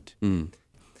Kate. Mm.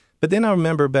 But then I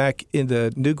remember back in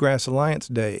the Newgrass Alliance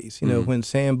days, when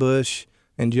Sam Bush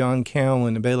and John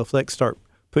Cowan and Bela Fleck start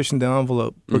pushing the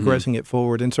envelope, progressing it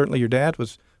forward. And certainly your dad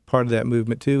was part of that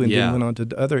movement too, and then went on to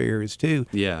other areas too.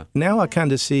 Yeah. Now I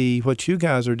kind of see what you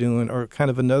guys are doing are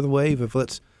kind of another wave of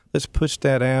let's push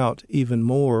that out even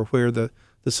more, where the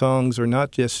songs are not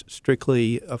just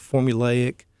strictly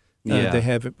formulaic. They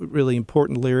have really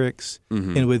important lyrics,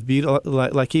 and with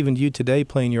like even you today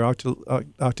playing your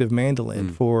octave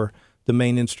mandolin for the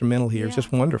main instrumental here. It's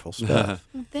just wonderful stuff.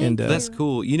 Thank you. That's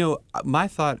cool. My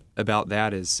thought about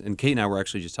that is, and Kate and I were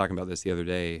actually just talking about this the other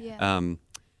day,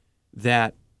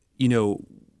 that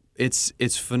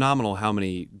it's phenomenal how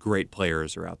many great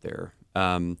players are out there.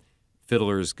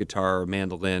 Fiddlers, guitar,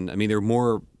 mandolin. I mean, there are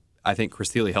more. I think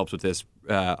Chris Thiele helps with this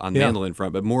on the mandolin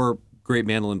front, but more great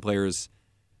mandolin players.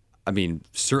 I mean,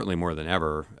 certainly more than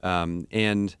ever,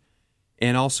 and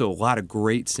also a lot of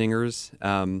great singers.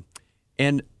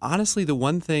 And honestly, the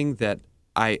one thing that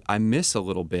I miss a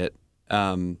little bit,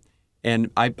 and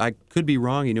I could be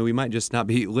wrong. We might just not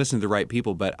be listening to the right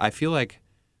people, but I feel like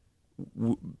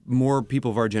more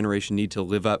people of our generation need to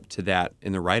live up to that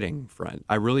in the writing front.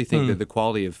 I really think that the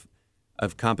quality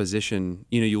of composition,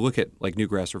 you look at like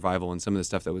Newgrass Revival and some of the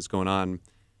stuff that was going on,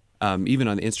 even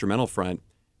on the instrumental front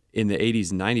in the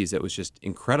 80s and 90s, that was just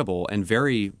incredible and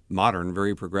very modern,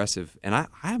 very progressive. And I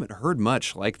haven't heard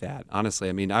much like that, honestly.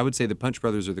 I mean, I would say the Punch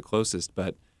Brothers are the closest,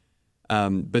 but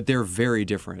they're very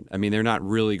different. I mean, they're not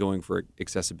really going for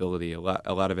accessibility. A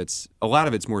lot of it's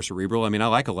more cerebral. I mean, I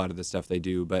like a lot of the stuff they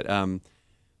do, but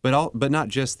not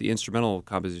just the instrumental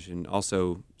composition,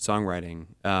 also songwriting.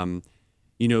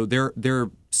 There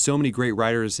are so many great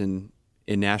writers in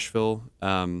Nashville.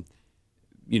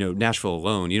 Nashville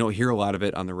alone. You don't hear a lot of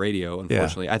it on the radio,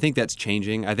 unfortunately. I think that's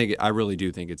changing. I really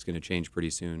do think it's going to change pretty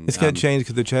soon. It's going to change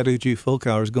because the Chattahoochee Folk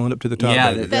Hour is going up to the top.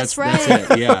 Yeah, that's right.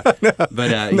 That's it. Yeah,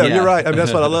 but no, you're right. I mean,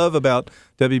 that's what I love about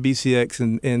WBCX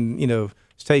and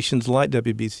stations like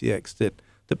WBCX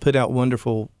that put out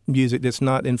wonderful music that's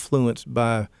not influenced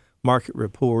by market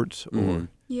reports or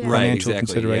financial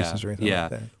considerations or anything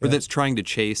like that. Or that's trying to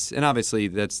chase. And obviously,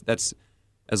 that's.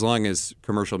 As long as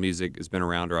commercial music has been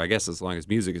around, or I guess as long as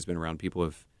music has been around, people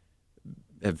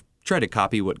have tried to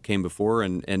copy what came before,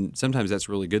 and sometimes that's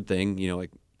a really good thing. Like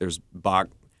there's Bach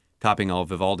copying all of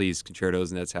Vivaldi's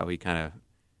concertos, and that's how he kind of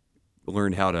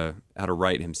learned how to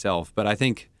write himself. But I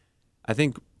think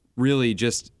really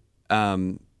just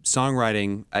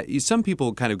songwriting. Some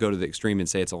people kind of go to the extreme and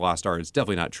say it's a lost art. It's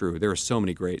definitely not true. There are so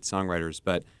many great songwriters,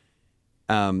 but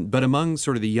among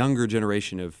sort of the younger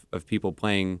generation of people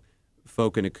playing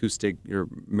folk and acoustic or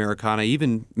Americana,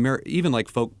 even like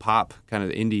folk pop, kind of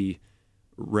the indie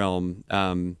realm.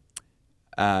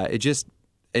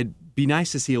 It'd be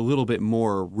nice to see a little bit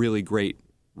more really great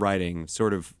writing,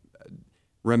 sort of,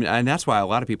 and that's why a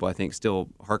lot of people I think still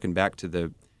harken back to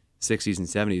the 60s and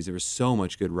 70s, there was so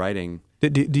much good writing.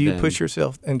 Do you push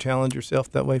yourself and challenge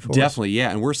yourself that way for us? Definitely,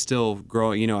 yeah. And we're still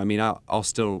growing. I'll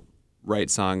still write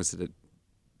songs that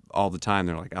all the time.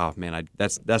 They're like, oh man,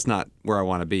 that's not where I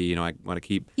want to be. I want to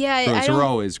keep. Yeah, so we're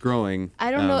always growing.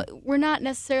 I don't know. We're not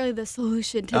necessarily the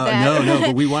solution to that. No,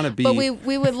 but we want to be. But we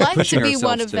would like to be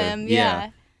one of them.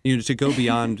 Yeah. To go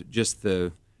beyond just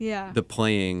the the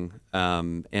playing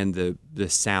and the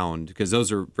sound, because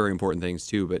those are very important things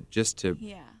too. But just to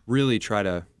really try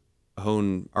to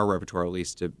hone our repertoire, at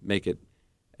least to make it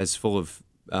as full of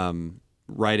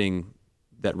writing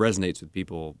that resonates with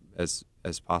people as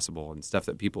possible, and stuff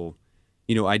that people,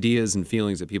 ideas and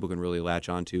feelings that people can really latch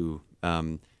onto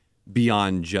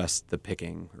beyond just the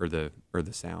picking or the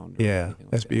sound. Yeah,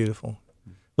 that's beautiful.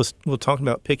 We'll talk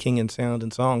about picking and sound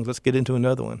and songs. Let's get into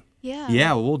another one.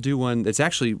 Yeah, we'll do one that's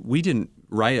actually, we didn't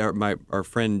write, our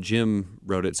friend Jim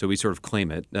wrote it, so we sort of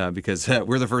claim it because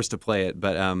we're the first to play it.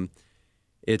 But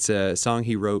it's a song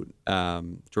he wrote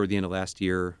toward the end of last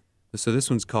year. So this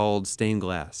one's called Stained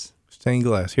Glass. Stained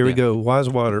Glass. Here we go.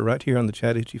 Wisewater, right here on the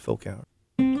Chattahoochee Folk Hour.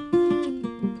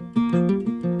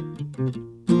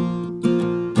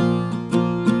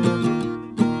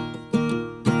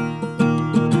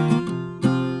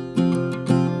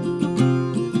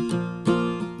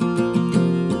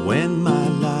 When my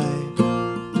life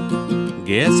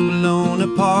gets blown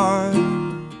apart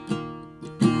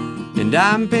and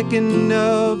I'm picking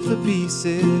up the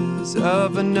pieces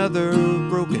of another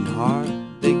broken heart,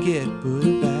 they get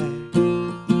put back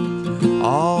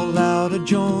all out of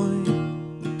joint,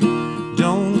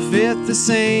 don't fit the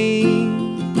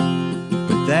same,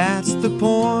 but that's the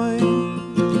point.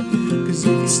 'Cause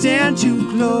if you stand too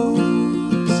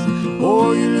close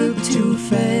or you look too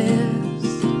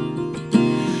fast,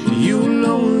 you'll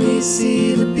only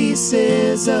see the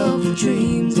pieces of the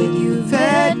dreams that you've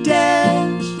had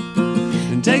dashed.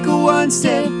 And take a one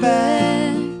step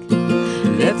back,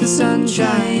 let the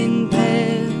sunshine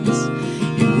pass.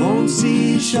 You won't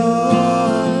see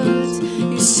shards,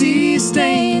 you see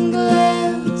stained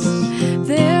glass.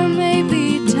 There may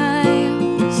be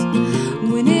times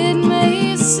when it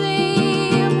may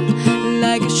seem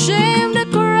like a shame to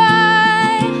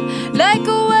cry, like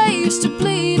a waste to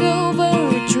bleed over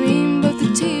a dream. But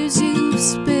the tears you've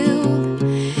spilled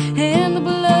and the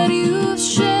blood you've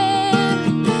shed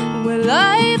will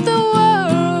light the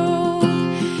world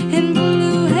in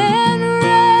blue and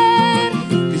red.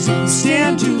 'Cause if you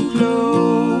stand too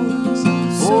close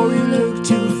or you look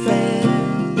too fast,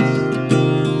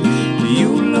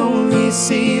 you'll only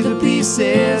see the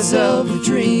pieces of the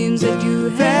dreams that you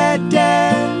had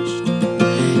dashed.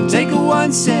 Take a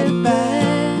one step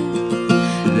back,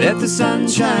 let the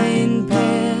sunshine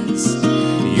pass.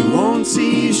 You won't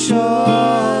see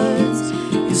shards,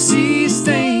 you see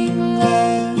stained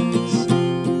glass.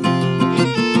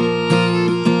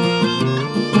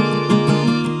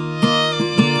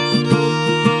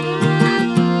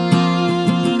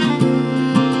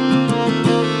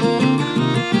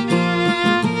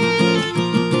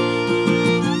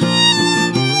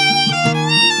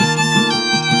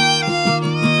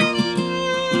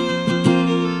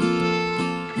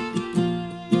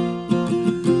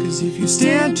 If you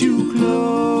stand too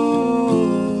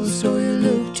close or you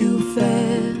look too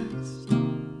fast,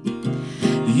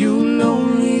 you'll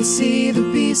only see the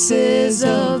pieces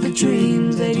of the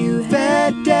dreams that you've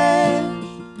had dashed.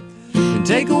 And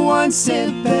take a one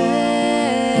step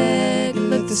back and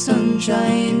let the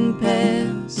sunshine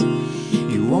pass.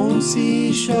 You won't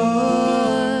see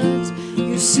shards,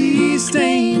 you see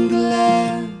stained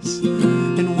glass.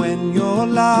 And when your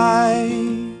life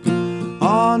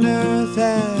on earth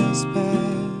has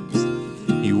passed,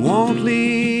 you won't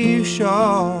leave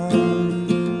shards,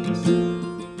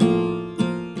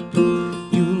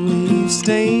 you leave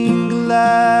stained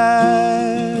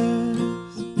glass.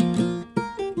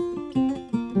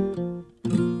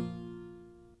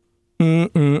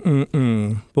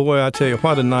 Boy, I tell you,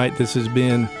 what a night this has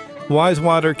been.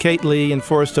 Wisewater, Kate Lee, and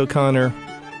Forrest O'Connor,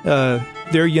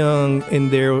 they're young and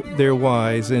they're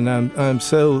wise, and I'm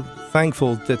so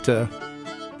thankful that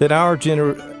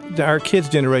our kids'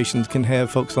 generations can have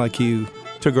folks like you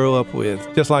to grow up with,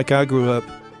 just like I grew up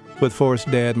with Forrest's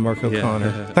dad, Mark O'Connor.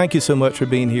 Yeah. Thank you so much for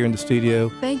being here in the studio.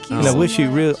 Thank you. And I so wish you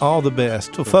much. all the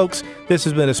best. Well, folks, this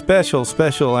has been a special,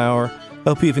 special hour. I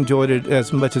hope you've enjoyed it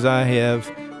as much as I have.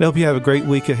 I hope you have a great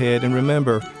week ahead. And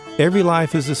remember, every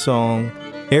life is a song.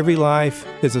 Every life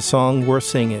is a song worth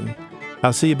singing.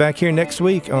 I'll see you back here next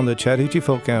week on the Chattahoochee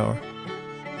Folk Hour.